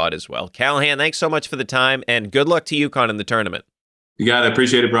Interference Pod as well. Callahan, thanks so much for the time, and good luck to UConn in the tournament. You got it.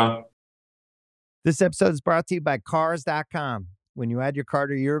 Appreciate it, bro. This episode is brought to you by Cars.com. When you add your car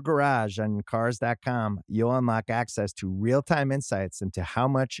to your garage on Cars.com, you'll unlock access to real-time insights into how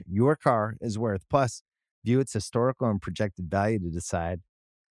much your car is worth. Plus, view its historical and projected value to decide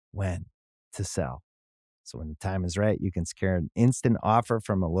when to sell. So when the time is right, you can secure an instant offer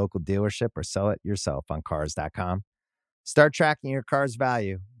from a local dealership or sell it yourself on Cars.com. Start tracking your car's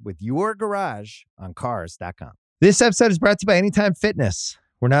value with your garage on Cars.com. This episode is brought to you by Anytime Fitness.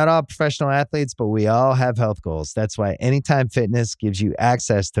 We're not all professional athletes, but we all have health goals. That's why Anytime Fitness gives you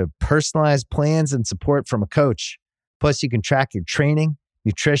access to personalized plans and support from a coach. Plus, you can track your training,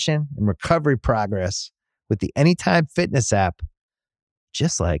 nutrition, and recovery progress with the Anytime Fitness app,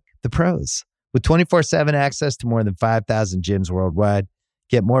 just like the pros. With 24/7 access to more than 5,000 gyms worldwide,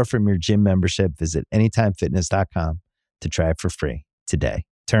 get more from your gym membership. Visit anytimefitness.com to try it for free today.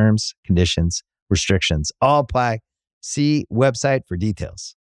 Terms, conditions, restrictions all apply. See website for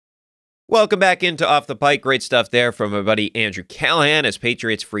details. Welcome back into Off the Pike. Great stuff there from my buddy Andrew Callahan as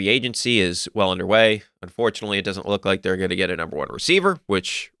Patriots free agency is well underway. Unfortunately, it doesn't look like they're going to get a number one receiver,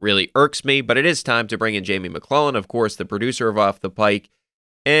 which really irks me, but it is time to bring in Jamie McClellan, of course, the producer of Off the Pike.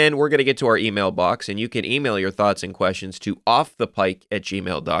 And we're going to get to our email box, and you can email your thoughts and questions to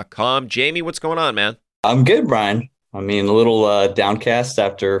offthepike@gmail.com. Jamie, what's going on, man? I'm good, Brian. I mean, a little downcast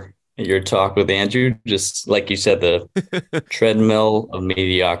after your talk with Andrew. Just like you said, the treadmill of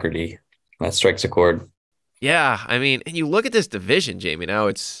mediocrity that strikes a chord. Yeah, I mean, and you look at this division, Jamie. Now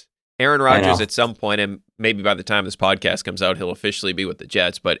it's Aaron Rodgers at some point, and maybe by the time this podcast comes out, he'll officially be with the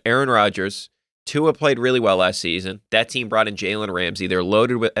Jets. But Aaron Rodgers, Tua played really well last season. That team brought in Jalen Ramsey. They're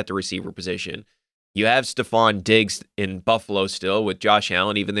loaded at the receiver position. You have Stephon Diggs in Buffalo still with Josh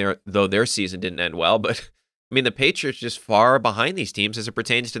Allen, even though their season didn't end well. But I mean, the Patriots just far behind these teams as it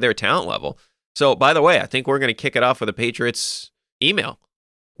pertains to their talent level. So, by the way, I think we're going to kick it off with a Patriots email.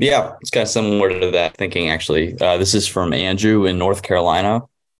 Yeah, it's kind of similar to that thinking, actually. This is from Andrew in North Carolina.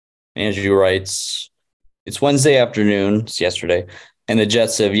 Andrew writes, it's Wednesday afternoon, it's yesterday, and the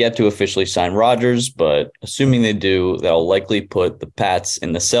Jets have yet to officially sign Rodgers, but assuming they do, that'll likely put the Pats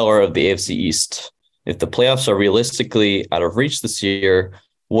in the cellar of the AFC East. If the playoffs are realistically out of reach this year,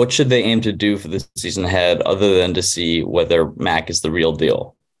 what should they aim to do for the season ahead other than to see whether Mac is the real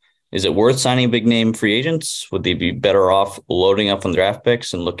deal? Is it worth signing big-name free agents? Would they be better off loading up on draft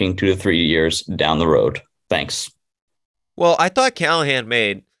picks and looking 2 to 3 years down the road? Thanks. Well, I thought Callahan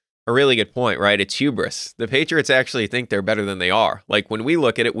made a really good point, right? It's hubris. The Patriots actually think they're better than they are. Like, when we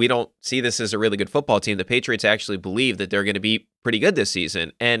look at it, we don't see this as a really good football team. The Patriots actually believe that they're going to be pretty good this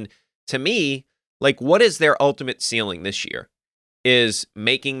season. And to me, like, what is their ultimate ceiling this year? Is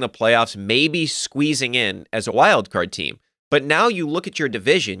making the playoffs, maybe squeezing in as a wild card team. But now you look at your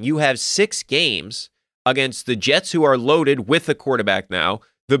division, you have 6 games against the Jets, who are loaded with a quarterback now,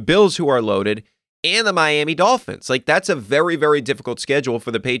 the Bills, who are loaded, and the Miami Dolphins. Like, that's a very, very difficult schedule for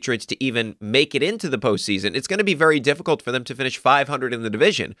the Patriots to even make it into the postseason. It's going to be very difficult for them to finish 500 in the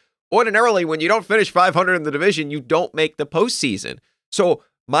division. Ordinarily, when you don't finish 500 in the division, you don't make the postseason. So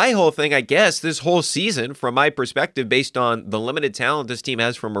my whole thing, I guess, this whole season, from my perspective, based on the limited talent this team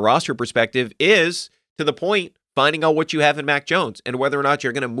has from a roster perspective, is, to the point, finding out what you have in Mac Jones and whether or not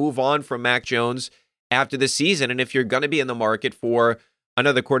you're going to move on from Mac Jones after the season. And if you're going to be in the market for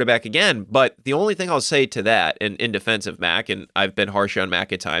another quarterback again. But the only thing I'll say to that, and in defense of Mac, and I've been harsh on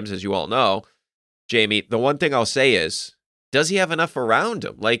Mac at times, as you all know, Jamie, the one thing I'll say is, does he have enough around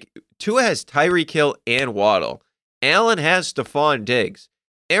him? Like, Tua has Tyreek Hill and Waddle. Allen has Stephon Diggs.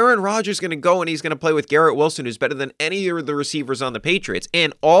 Aaron Rodgers is going to go and he's going to play with Garrett Wilson, who's better than any of the receivers on the Patriots.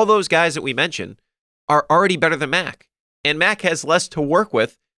 And all those guys that we mentioned are already better than Mac. And Mac has less to work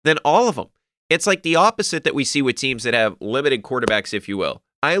with than all of them. It's like the opposite that we see with teams that have limited quarterbacks, if you will.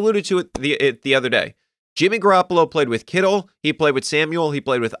 I alluded to it the other day. Jimmy Garoppolo played with Kittle. He played with Samuel. He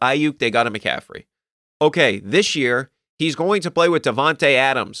played with Ayuk. They got him McCaffrey. Okay, this year, he's going to play with Devontae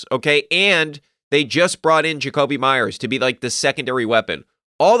Adams. Okay, and they just brought in Jakobi Meyers to be like the secondary weapon.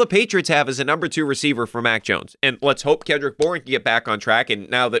 All the Patriots have is a number 2 receiver for Mac Jones. And let's hope Kendrick Bourne can get back on track. And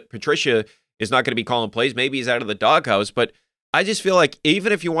now that Patricia is not going to be calling plays, maybe he's out of the doghouse. But I just feel like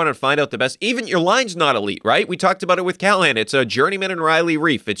even if you want to find out the best, even your line's not elite, right? We talked about it with Callahan. It's a journeyman and Riley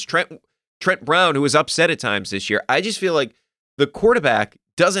Reif. It's Trent Brown, who was upset at times this year. I just feel like the quarterback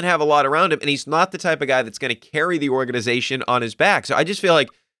doesn't have a lot around him, and he's not the type of guy that's going to carry the organization on his back. So I just feel like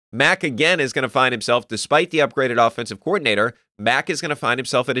Mac, again, is going to find himself, despite the upgraded offensive coordinator, Mac is going to find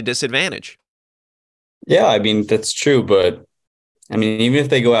himself at a disadvantage. Yeah, I mean, that's true. But, I mean, even if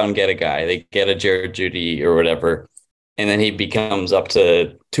they go out and get a guy, they get a Jared Judy or whatever, and then he becomes up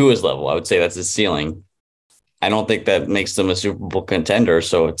to his level, I would say that's his ceiling. I don't think that makes them a Super Bowl contender.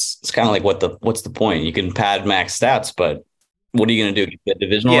 So it's kind of like, what's the point? You can pad Mac's stats, but what are you going to do? Get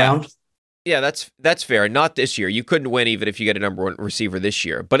divisional round? Yeah, that's fair. Not this year. You couldn't win even if you get a number 1 receiver this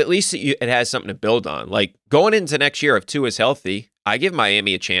year. But at least it has something to build on. Like, going into next year, if Tua is healthy, I give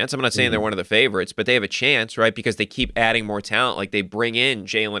Miami a chance. I'm not saying they're one of the favorites, but they have a chance, right? Because they keep adding more talent. Like, they bring in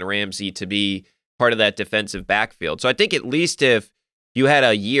Jalen Ramsey to be part of that defensive backfield. So I think at least if you had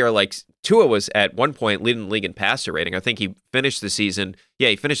a year like Tua was at one point leading the league in passer rating, I think he finished the season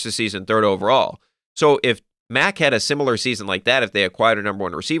 3rd overall. So if Mac had a similar season like that, if they acquired a number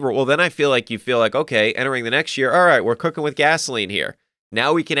 1 receiver, well, then I feel like okay, entering the next year, all right, we're cooking with gasoline here.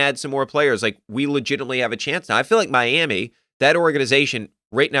 Now we can add some more players. Like, we legitimately have a chance now. I feel like Miami, that organization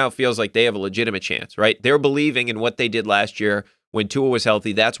right now feels like they have a legitimate chance, right? They're believing in what they did last year when Tua was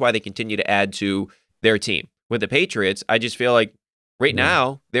healthy. That's why they continue to add to their team. With the Patriots, I just feel like right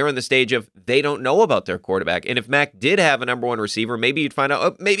now they're in the stage of they don't know about their quarterback. And if Mac did have a number 1 receiver, maybe you'd find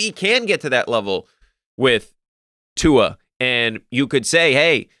out, maybe he can get to that level with Tua, and you could say,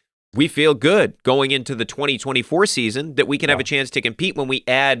 hey, we feel good going into the 2024 season that we can have a chance to compete when we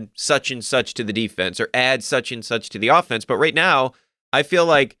add such and such to the defense or add such and such to the offense. But right now, I feel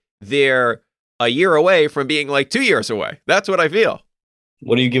like they're a year away from being like 2 years away. That's what I feel.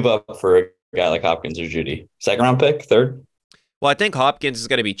 What do you give up for a guy like Hopkins or Judy? 2nd round pick? 3rd? Well, I think Hopkins is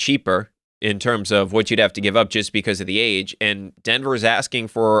going to be cheaper in terms of what you'd have to give up just because of the age, and Denver is asking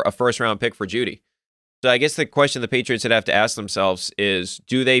for a 1st round pick for Judy. So I guess the question the Patriots would have to ask themselves is,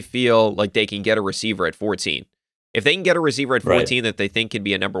 do they feel like they can get a receiver at 14? If they can get a receiver at 14 that they think could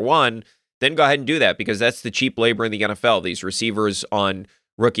be a number 1, then go ahead and do that, because that's the cheap labor in the NFL, these receivers on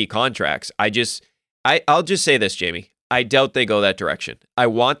rookie contracts. I'll just say this, Jamie. I doubt they go that direction. I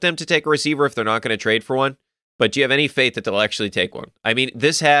want them to take a receiver if they're not going to trade for one, but do you have any faith that they'll actually take one? I mean,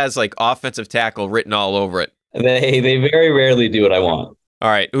 this has like offensive tackle written all over it. They very rarely do what I want. All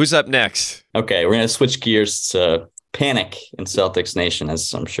right, who's up next? Okay, we're going to switch gears to panic in Celtics Nation,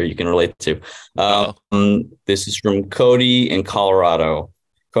 as I'm sure you can relate to. This is from Cody in Colorado.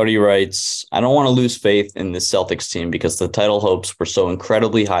 Cody writes, I don't want to lose faith in the Celtics team because the title hopes were so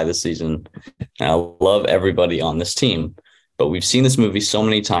incredibly high this season. And I love everybody on this team. But we've seen this movie so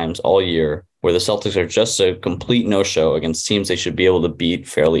many times all year where the Celtics are just a complete no-show against teams they should be able to beat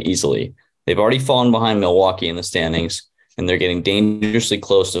fairly easily. They've already fallen behind Milwaukee in the standings, and they're getting dangerously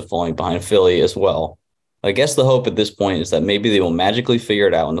close to falling behind Philly as well. I guess the hope at this point is that maybe they will magically figure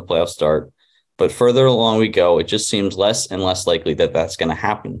it out when the playoffs start. But further along we go, it just seems less and less likely that that's going to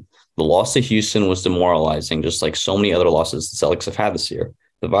happen. The loss to Houston was demoralizing, just like so many other losses the Celtics have had this year.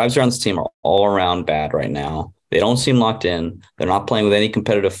 The vibes around this team are all around bad right now. They don't seem locked in. They're not playing with any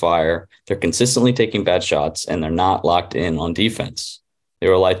competitive fire. They're consistently taking bad shots, and they're not locked in on defense. They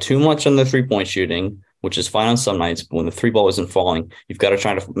rely too much on the three-point shooting, which is fine on some nights, but when the three ball isn't falling, you've got to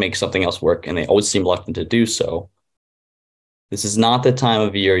try to make something else work, and they always seem reluctant to do so. This is not the time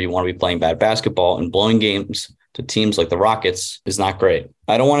of year you want to be playing bad basketball, and blowing games to teams like the Rockets is not great.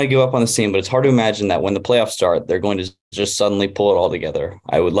 I don't want to give up on this team, but it's hard to imagine that when the playoffs start, they're going to just suddenly pull it all together.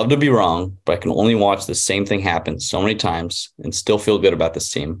 I would love to be wrong, but I can only watch the same thing happen so many times and still feel good about this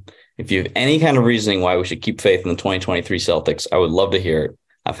team. If you have any kind of reasoning why we should keep faith in the 2023 Celtics, I would love to hear it.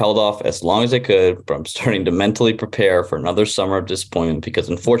 I've held off as long as I could, but I'm starting to mentally prepare for another summer of disappointment because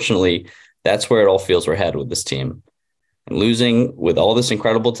unfortunately, that's where it all feels we're headed with this team. And losing with all this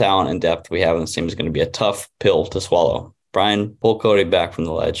incredible talent and depth we have in this team is going to be a tough pill to swallow. Brian, pull Cody back from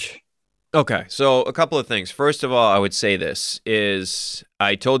the ledge. Okay, so a couple of things. First of all, I would say this is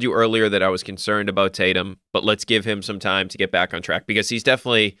I told you earlier that I was concerned about Tatum, but let's give him some time to get back on track because he's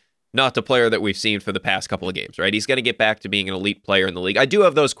definitely not the player that we've seen for the past couple of games, right? He's going to get back to being an elite player in the league. I do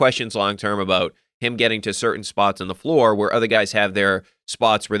have those questions long-term about him getting to certain spots on the floor where other guys have their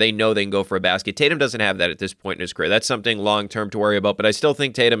spots where they know they can go for a basket. Tatum doesn't have that at this point in his career. That's something long-term to worry about, but I still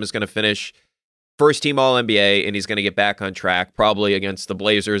think Tatum is going to finish first team All-NBA, and he's going to get back on track, probably against the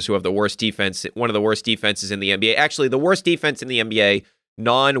Blazers, who have the worst defense, one of the worst defenses in the NBA. Actually, the worst defense in the NBA,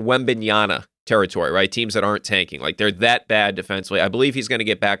 non-Wembanyama territory, right? Teams that aren't tanking. Like, they're that bad defensively. I believe he's going to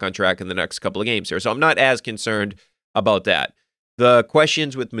get back on track in the next couple of games here. So I'm not as concerned about that. The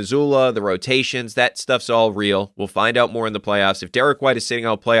questions with Missoula, the rotations, that stuff's all real. We'll find out more in the playoffs. If Derek White is sitting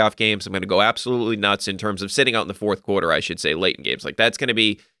out playoff games, I'm going to go absolutely nuts in terms of sitting out in the fourth quarter, I should say, late in games. Like, that's going to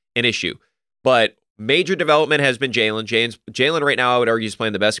be an issue. But major development has been Jaylen. Jaylen right now, I would argue, is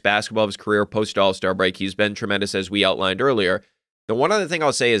playing the best basketball of his career post All-Star break. He's been tremendous, as we outlined earlier. The one other thing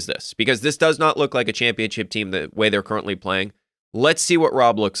I'll say is this, because this does not look like a championship team the way they're currently playing. Let's see what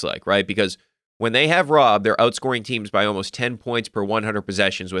Rob looks like, right? Because when they have Rob, they're outscoring teams by almost 10 points per 100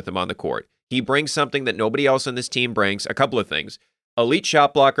 possessions with him on the court. He brings something that nobody else on this team brings, a couple of things. Elite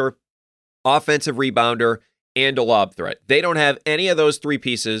shot blocker, offensive rebounder, and a lob threat. They don't have any of those three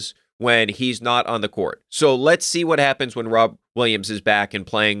pieces when he's not on the court. So let's see what happens when Rob Williams is back and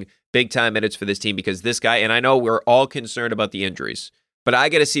playing big-time minutes for this team, because this guy, and I know we're all concerned about the injuries, but I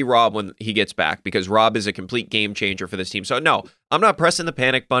got to see Rob when he gets back, because Rob is a complete game changer for this team. So no, I'm not pressing the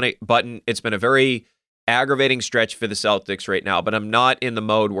panic button. It's been a very aggravating stretch for the Celtics right now, but I'm not in the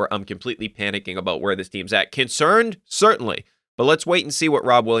mode where I'm completely panicking about where this team's at. Concerned? Certainly. But let's wait and see what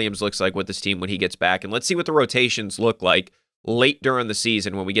Rob Williams looks like with this team when he gets back, and let's see what the rotations look like late during the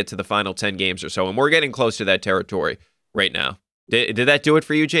season when we get to the final 10 games or so. And we're getting close to that territory right now. Did that do it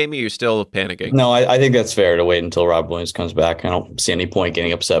for you, Jamie? You're still panicking? No, I think that's fair to wait until Rob Williams comes back. I don't see any point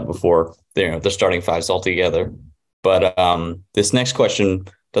getting upset before they're starting fives all together. But this next question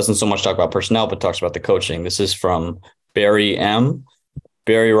doesn't so much talk about personnel, but talks about the coaching. This is from Barry M.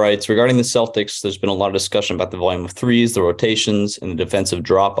 Barry writes, regarding the Celtics, there's been a lot of discussion about the volume of threes, the rotations, and the defensive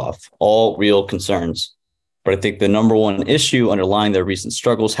drop-off, all real concerns. But I think the number one issue underlying their recent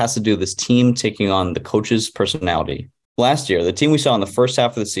struggles has to do with this team taking on the coach's personality. Last year, the team we saw in the first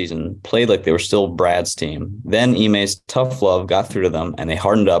half of the season played like they were still Brad's team. Then Ime's tough love got through to them, and they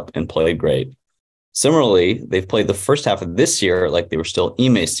hardened up and played great. Similarly, they've played the first half of this year like they were still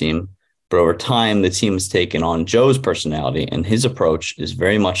Ime's team, but over time, the team has taken on Joe's personality, and his approach is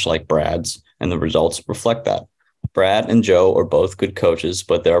very much like Brad's, and the results reflect that. Brad and Joe are both good coaches,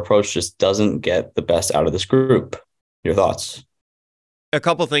 but their approach just doesn't get the best out of this group. Your thoughts? A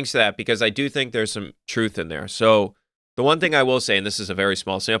couple things to that, because I do think there's some truth in there. So the one thing I will say, and this is a very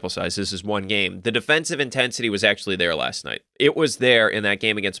small sample size, this is one game, the defensive intensity was actually there last night. It was there in that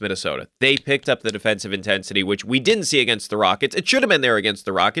game against Minnesota. They picked up the defensive intensity, which we didn't see against the Rockets. It should have been there against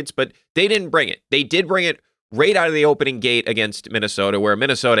the Rockets, but they didn't bring it. They did bring it right out of the opening gate against Minnesota, where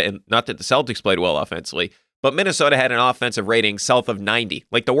Minnesota, and not that the Celtics played well offensively, but Minnesota had an offensive rating south of 90.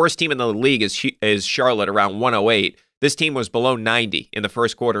 Like, the worst team in the league is Charlotte, around 108. This team was below 90 in the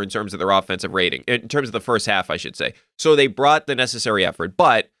first quarter in terms of their offensive rating, in terms of the first half, I should say. So they brought the necessary effort.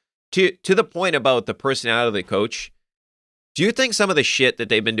 But to the point about the personality of the coach, do you think some of the shit that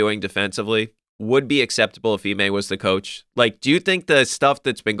they've been doing defensively would be acceptable if Ime was the coach? Like, do you think the stuff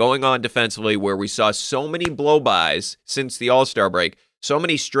that's been going on defensively, where we saw so many blow-bys since the All-Star break, so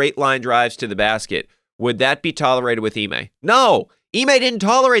many straight line drives to the basket, would that be tolerated with Ime? No, Ime didn't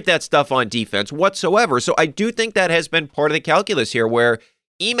tolerate that stuff on defense whatsoever. So I do think that has been part of the calculus here, where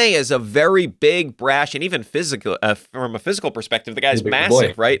Ime is a very big, brash, and even physical, from a physical perspective, the guy's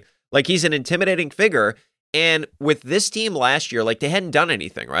massive, right? Like, he's an intimidating figure. And with this team last year, like, they hadn't done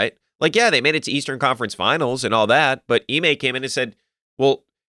anything, right? Like, yeah, they made it to Eastern Conference Finals and all that, but Ime came in and said, well,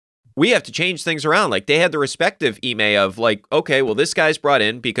 we have to change things around. Like, they had the respect of Ime of, like, okay, well, this guy's brought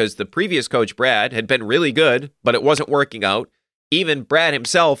in because the previous coach, Brad, had been really good, but it wasn't working out. Even Brad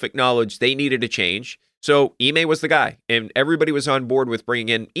himself acknowledged they needed a change. So Ime was the guy, and everybody was on board with bringing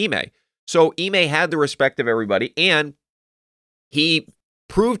in Ime. So Ime had the respect of everybody, and he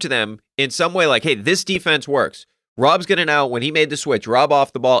proved to them in some way, like, hey, this defense works. Rob's going to now, when he made the switch, Rob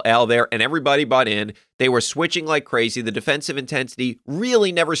off the ball, Al there, and everybody bought in. They were switching like crazy. The defensive intensity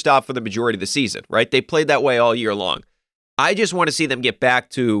really never stopped for the majority of the season, right? They played that way all year long. I just want to see them get back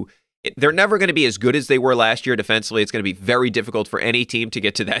to, they're never going to be as good as they were last year defensively. It's going to be very difficult for any team to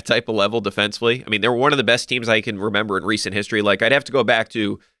get to that type of level defensively. I mean, they're one of the best teams I can remember in recent history. Like, I'd have to go back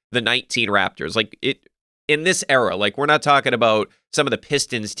to the 19 Raptors. Like, in this era, like, we're not talking about some of the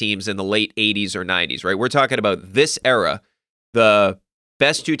Pistons teams in the late 80s or 90s, right? We're talking about this era. The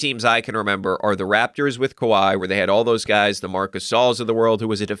best two teams I can remember are the Raptors with Kawhi, where they had all those guys, the Marc Gasols of the world, who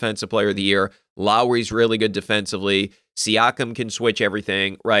was a defensive player of the year. Lowry's really good defensively. Siakam can switch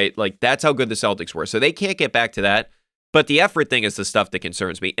everything, right? Like, that's how good the Celtics were. So they can't get back to that. But the effort thing is the stuff that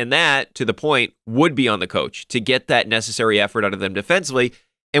concerns me. And that, to the point, would be on the coach to get that necessary effort out of them defensively.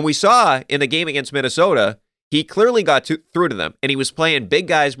 And we saw in the game against Minnesota, he clearly got through to them. And he was playing big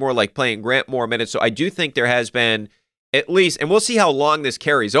guys more, like playing Grant more minutes. So I do think there has been at least, and we'll see how long this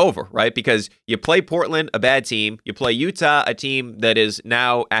carries over, right? Because you play Portland, a bad team. You play Utah, a team that is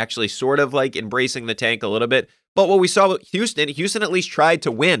now actually sort of like embracing the tank a little bit. But what we saw with Houston at least tried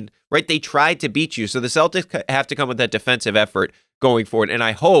to win, right? They tried to beat you. So the Celtics have to come with that defensive effort going forward. And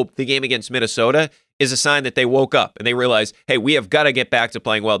I hope the game against Minnesota is a sign that they woke up and they realized, hey, we have got to get back to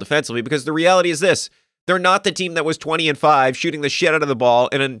playing well defensively, because the reality is this. They're not the team that was 20-5, shooting the shit out of the ball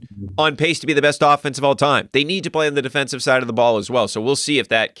and on pace to be the best offense of all time. They need to play on the defensive side of the ball as well. So we'll see if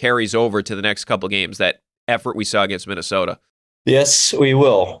that carries over to the next couple games, that effort we saw against Minnesota. Yes, we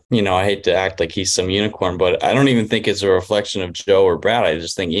will. I hate to act like he's some unicorn, but I don't even think it's a reflection of Joe or Brad. I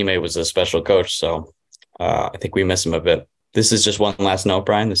just think Ime was a special coach. So I think we miss him a bit. This is just one last note,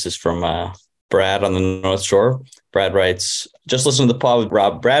 Brian. This is from Brad on the North Shore. Brad writes, just listen to the pod with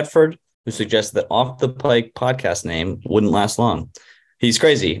Rob Bradford, who suggested that Off the Pike podcast name wouldn't last long. He's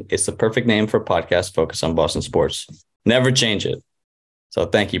crazy. It's the perfect name for a podcast focused on Boston sports. Never change it. So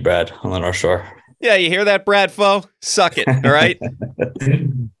thank you, Brad, on the North Shore. Yeah, you hear that, Bradfo? Suck it, all right?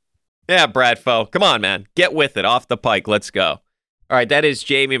 Yeah, Bradfo. Come on, man. Get with it. Off the Pike. Let's go. All right, that is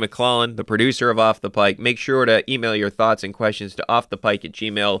Jamie McClellan, the producer of Off the Pike. Make sure to email your thoughts and questions to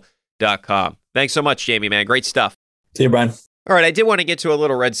offthepike@gmail.com. Thanks so much, Jamie, man. Great stuff. See you, Brian. All right, I did want to get to a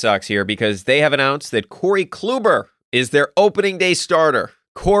little Red Sox here because they have announced that Corey Kluber is their opening day starter.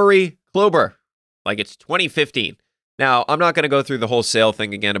 Corey Kluber, like it's 2015. Now, I'm not going to go through the whole Sale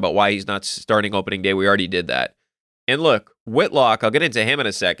thing again about why he's not starting opening day. We already did that. And look, Whitlock, I'll get into him in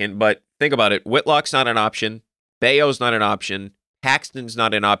a second, but think about it. Whitlock's not an option. Bayo's not an option. Paxton's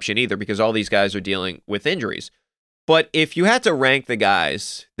not an option either, because all these guys are dealing with injuries. But if you had to rank the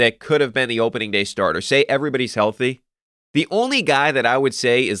guys that could have been the opening day starter, say everybody's healthy, the only guy that I would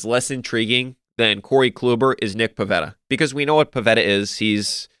say is less intriguing than Corey Kluber is Nick Pivetta, because we know what Pivetta is.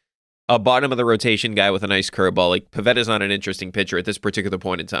 He's a bottom of the rotation guy with a nice curveball. Like, Pavetta's not an interesting pitcher at this particular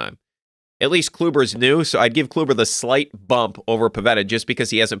point in time. At least Kluber's new, so I'd give Kluber the slight bump over Pivetta just because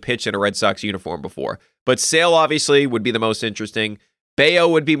he hasn't pitched in a Red Sox uniform before. But Sale obviously would be the most interesting. Bayo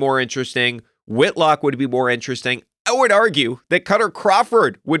would be more interesting. Whitlock would be more interesting. I would argue that Cutter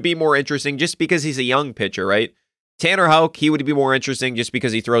Crawford would be more interesting just because he's a young pitcher, right? Tanner Houck, he would be more interesting just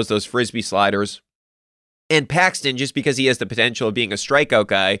because he throws those frisbee sliders. And Paxton, just because he has the potential of being a strikeout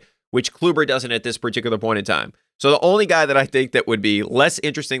guy, which Kluber doesn't at this particular point in time. So the only guy that I think that would be less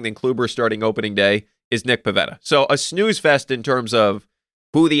interesting than Kluber starting opening day is Nick Pivetta. So a snooze fest in terms of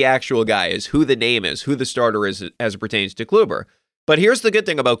who the actual guy is, who the name is, who the starter is as it pertains to Kluber. But here's the good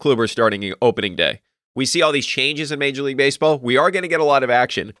thing about Kluber starting opening day. We see all these changes in Major League Baseball. We are going to get a lot of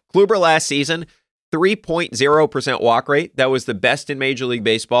action. Kluber last season, 3.0% walk rate. That was the best in Major League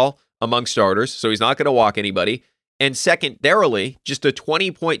Baseball among starters. So he's not going to walk anybody. And secondarily, just a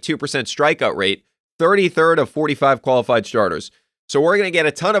 20.2% strikeout rate, 33rd of 45 qualified starters. So we're going to get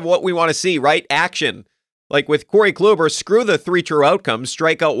a ton of what we want to see, right? Action. Like with Corey Kluber, screw the 3 true outcomes,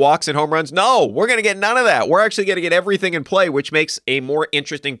 strikeout, walks, and home runs. No, we're going to get none of that. We're actually going to get everything in play, which makes a more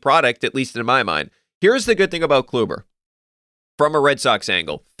interesting product, at least in my mind. Here's the good thing about Kluber. From a Red Sox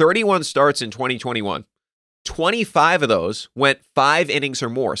angle, 31 starts in 2021. 25 of those went 5 innings or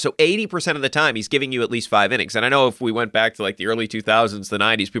more. So 80% of the time, he's giving you at least 5 innings. And I know if we went back to like the early 2000s, the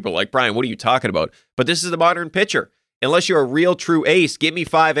 90s, people are like, Brian, what are you talking about? But this is the modern pitcher. Unless you're a real true ace, give me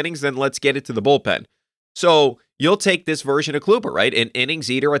 5 innings, then let's get it to the bullpen. So you'll take this version of Kluber, right? An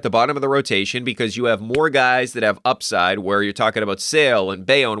innings eater at the bottom of the rotation because you have more guys that have upside, where you're talking about Sale and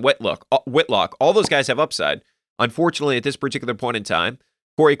Bayo and Whitlock. All those guys have upside. Unfortunately, at this particular point in time,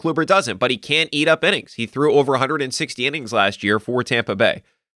 Corey Kluber doesn't, but he can't eat up innings. He threw over 160 innings last year for Tampa Bay.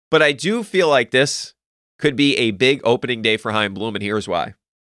 But I do feel like this could be a big opening day for Chaim Bloom, and here's why.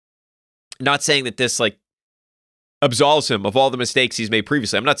 Not saying that this absolves him of all the mistakes he's made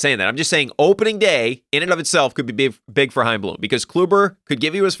previously. I'm not saying that. I'm just saying opening day in and of itself could be big for Chaim Bloom, because Kluber could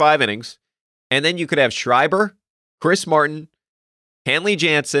give you his 5 innings, and then you could have Schreiber, Chris Martin, Hanley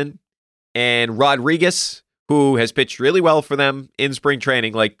Jansen, and Rodriguez, who has pitched really well for them in spring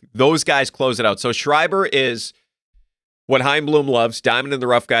training. Like, those guys close it out. So Schreiber is what Chaim Bloom loves, diamond in the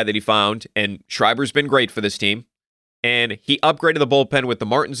rough guy that he found, and Schreiber's been great for this team. And he upgraded the bullpen with the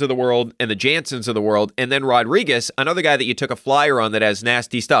Martins of the world and the Jansens of the world. And then Rodriguez, another guy that you took a flyer on that has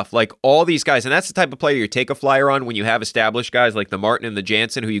nasty stuff. Like, all these guys, and that's the type of player you take a flyer on when you have established guys like the Martin and the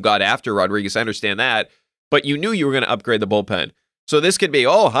Jansen, who you got after Rodriguez. I understand that. But you knew you were going to upgrade the bullpen. So this could be,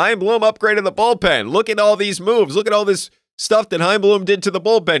 Chaim Bloom upgraded the bullpen. Look at all these moves. Look at all this stuff that Chaim Bloom did to the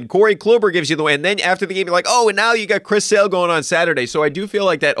bullpen. Corey Kluber gives you the win. And then after the game, you're like, and now you got Chris Sale going on Saturday. So I do feel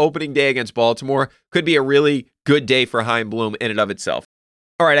like that opening day against Baltimore could be a really good day for Chaim Bloom in and of itself.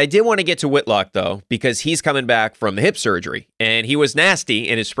 All right, I did want to get to Whitlock, though, because he's coming back from the hip surgery, and he was nasty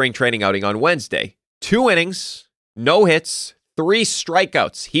in his spring training outing on Wednesday. 2 innings, no hits, 3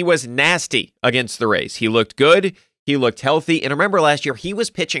 strikeouts. He was nasty against the Rays. He looked good. He looked healthy. And remember last year, he was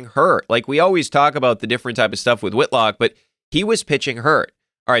pitching hurt. Like, we always talk about the different type of stuff with Whitlock, but he was pitching hurt.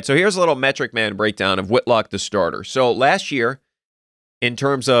 All right, so here's a little metric man breakdown of Whitlock, the starter. So last year, in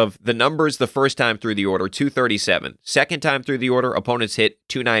terms of the numbers, the first time through the order, 237. Second time through the order, opponents hit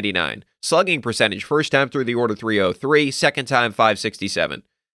 299. Slugging percentage, first time through the order, 303. Second time, 567.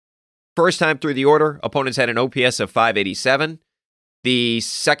 First time through the order, opponents had an OPS of 587. The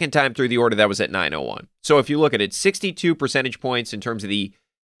second time through the order, that was at 901. So if you look at it, 62 percentage points in terms of the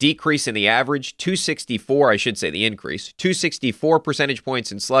decrease in the average, 264, I should say the increase, 264 percentage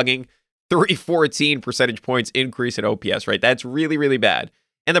points in slugging, 314 percentage points increase in OPS, right? That's really, really bad.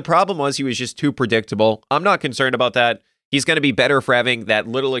 And the problem was he was just too predictable. I'm not concerned about that. He's going to be better for having that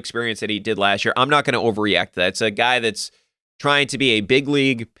little experience that he did last year. I'm not going to overreact to that. It's a guy that's trying to be a big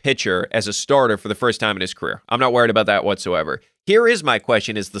league pitcher as a starter for the first time in his career. I'm not worried about that whatsoever. Here is my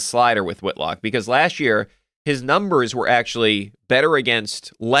question, is the slider with Whitlock, because last year his numbers were actually better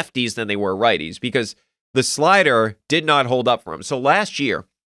against lefties than they were righties, because the slider did not hold up for him. So last year,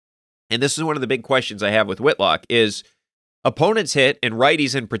 and this is one of the big questions I have with Whitlock, is opponents hit, and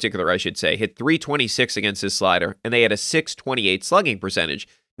righties in particular, I should say, hit 326 against his slider, and they had a 628 slugging percentage.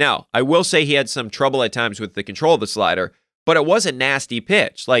 Now, I will say he had some trouble at times with the control of the slider, but it was a nasty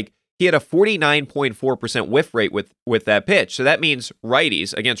pitch. Like, he had a 49.4% whiff rate with that pitch. So that means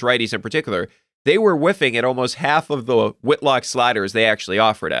righties, against righties in particular, they were whiffing at almost half of the Whitlock sliders they actually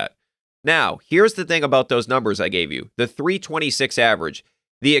offered at. Now, here's the thing about those numbers I gave you. The 326 average,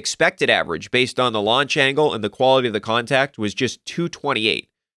 the expected average based on the launch angle and the quality of the contact was just 228.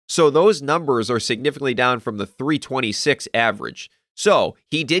 So those numbers are significantly down from the 326 average. So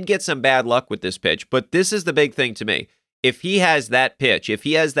he did get some bad luck with this pitch, but this is the big thing to me. If he has that pitch, if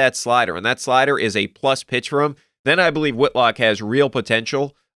he has that slider, and that slider is a plus pitch for him, then I believe Whitlock has real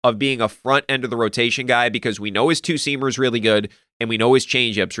potential of being a front end of the rotation guy, because we know his two-seamer is really good and we know his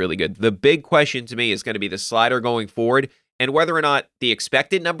changeup's really good. The big question to me is going to be the slider going forward and whether or not the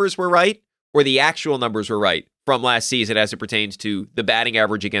expected numbers were right or the actual numbers were right from last season as it pertains to the batting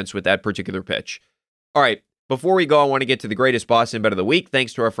average against with that particular pitch. All right, before we go, I want to get to the greatest Boston bet of the week,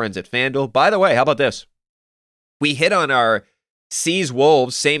 thanks to our friends at FanDuel. By the way, how about this? We hit on our C's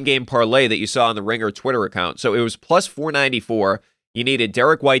Wolves same game parlay that you saw on the Ringer Twitter account. So it was plus 494. You needed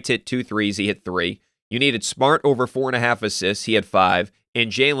Derek White to hit 2 threes. He hit 3. You needed Smart over 4.5 assists. He had 5.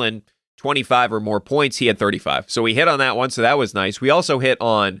 And Jaylen, 25 or more points. He had 35. So we hit on that one. So that was nice. We also hit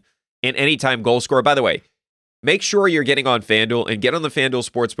on an anytime goal scorer. By the way, make sure you're getting on FanDuel and get on the FanDuel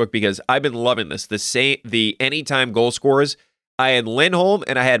Sportsbook, because I've been loving this. The anytime goal scorers. I had Lindholm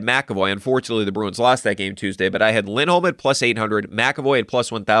and I had McAvoy. Unfortunately, the Bruins lost that game Tuesday, but I had Lindholm at plus 800, McAvoy at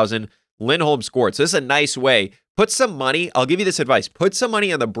plus 1,000. Lindholm scored. So this is a nice way. Put some money. I'll give you this advice. Put some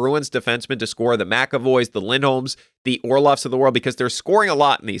money on the Bruins defensemen to score, the McAvoys, the Lindholms, the Orlovs of the world, because they're scoring a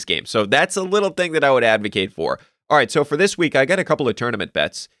lot in these games. So that's a little thing that I would advocate for. All right, so for this week, I got a couple of tournament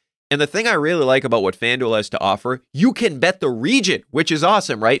bets. And the thing I really like about what FanDuel has to offer, you can bet the region, which is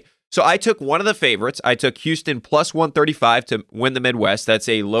awesome, right? So I took one of the favorites. I took Houston plus 135 to win the Midwest. That's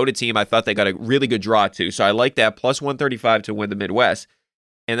a loaded team. I thought they got a really good draw too. So I like that, plus 135 to win the Midwest.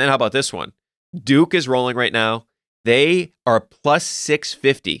 And then how about this one? Duke is rolling right now. They are plus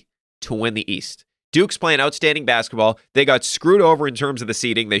 650 to win the East. Duke's playing outstanding basketball. They got screwed over in terms of the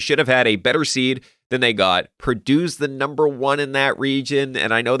seeding. They should have had a better seed than they got. Purdue's the number 1 in that region,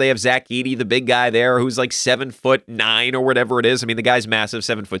 and I know they have Zach Edey, the big guy there, who's like 7'9" or whatever it is. I mean, the guy's massive,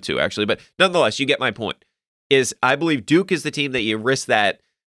 7'2" actually, but nonetheless, you get my point. Is I believe Duke is the team that you risk that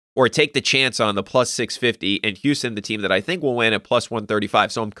or take the chance on, the plus 650, and Houston, the team that I think will win at plus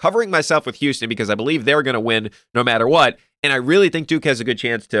 135. So I'm covering myself with Houston because I believe they're going to win no matter what, and I really think Duke has a good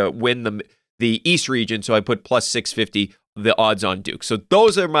chance to win the East region, so I put plus 650 the odds on Duke. So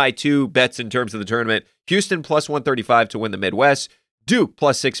those are my two bets in terms of the tournament. Houston plus 135 to win the Midwest. Duke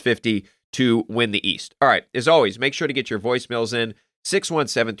plus 650 to win the East. All right, as always, make sure to get your voicemails in.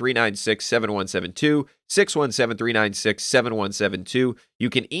 617-396-7172, 617-396-7172. You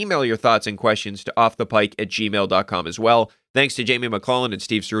can email your thoughts and questions to offthepike@gmail.com as well. Thanks to Jamie McClellan and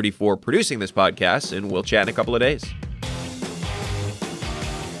Steve Cerruti for producing this podcast, and we'll chat in a couple of days.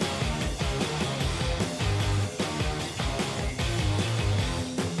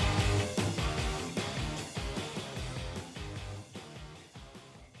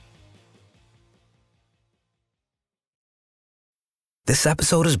 This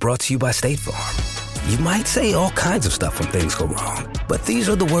episode is brought to you by State Farm. You might say all kinds of stuff when things go wrong, but these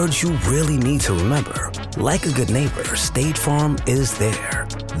are the words you really need to remember. Like a good neighbor, State Farm is there.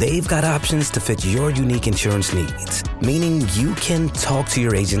 They've got options to fit your unique insurance needs, meaning you can talk to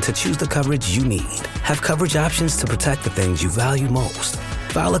your agent to choose the coverage you need, have coverage options to protect the things you value most,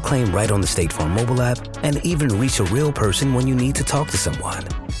 file a claim right on the State Farm mobile app, and even reach a real person when you need to talk to someone.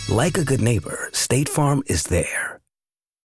 Like a good neighbor, State Farm is there.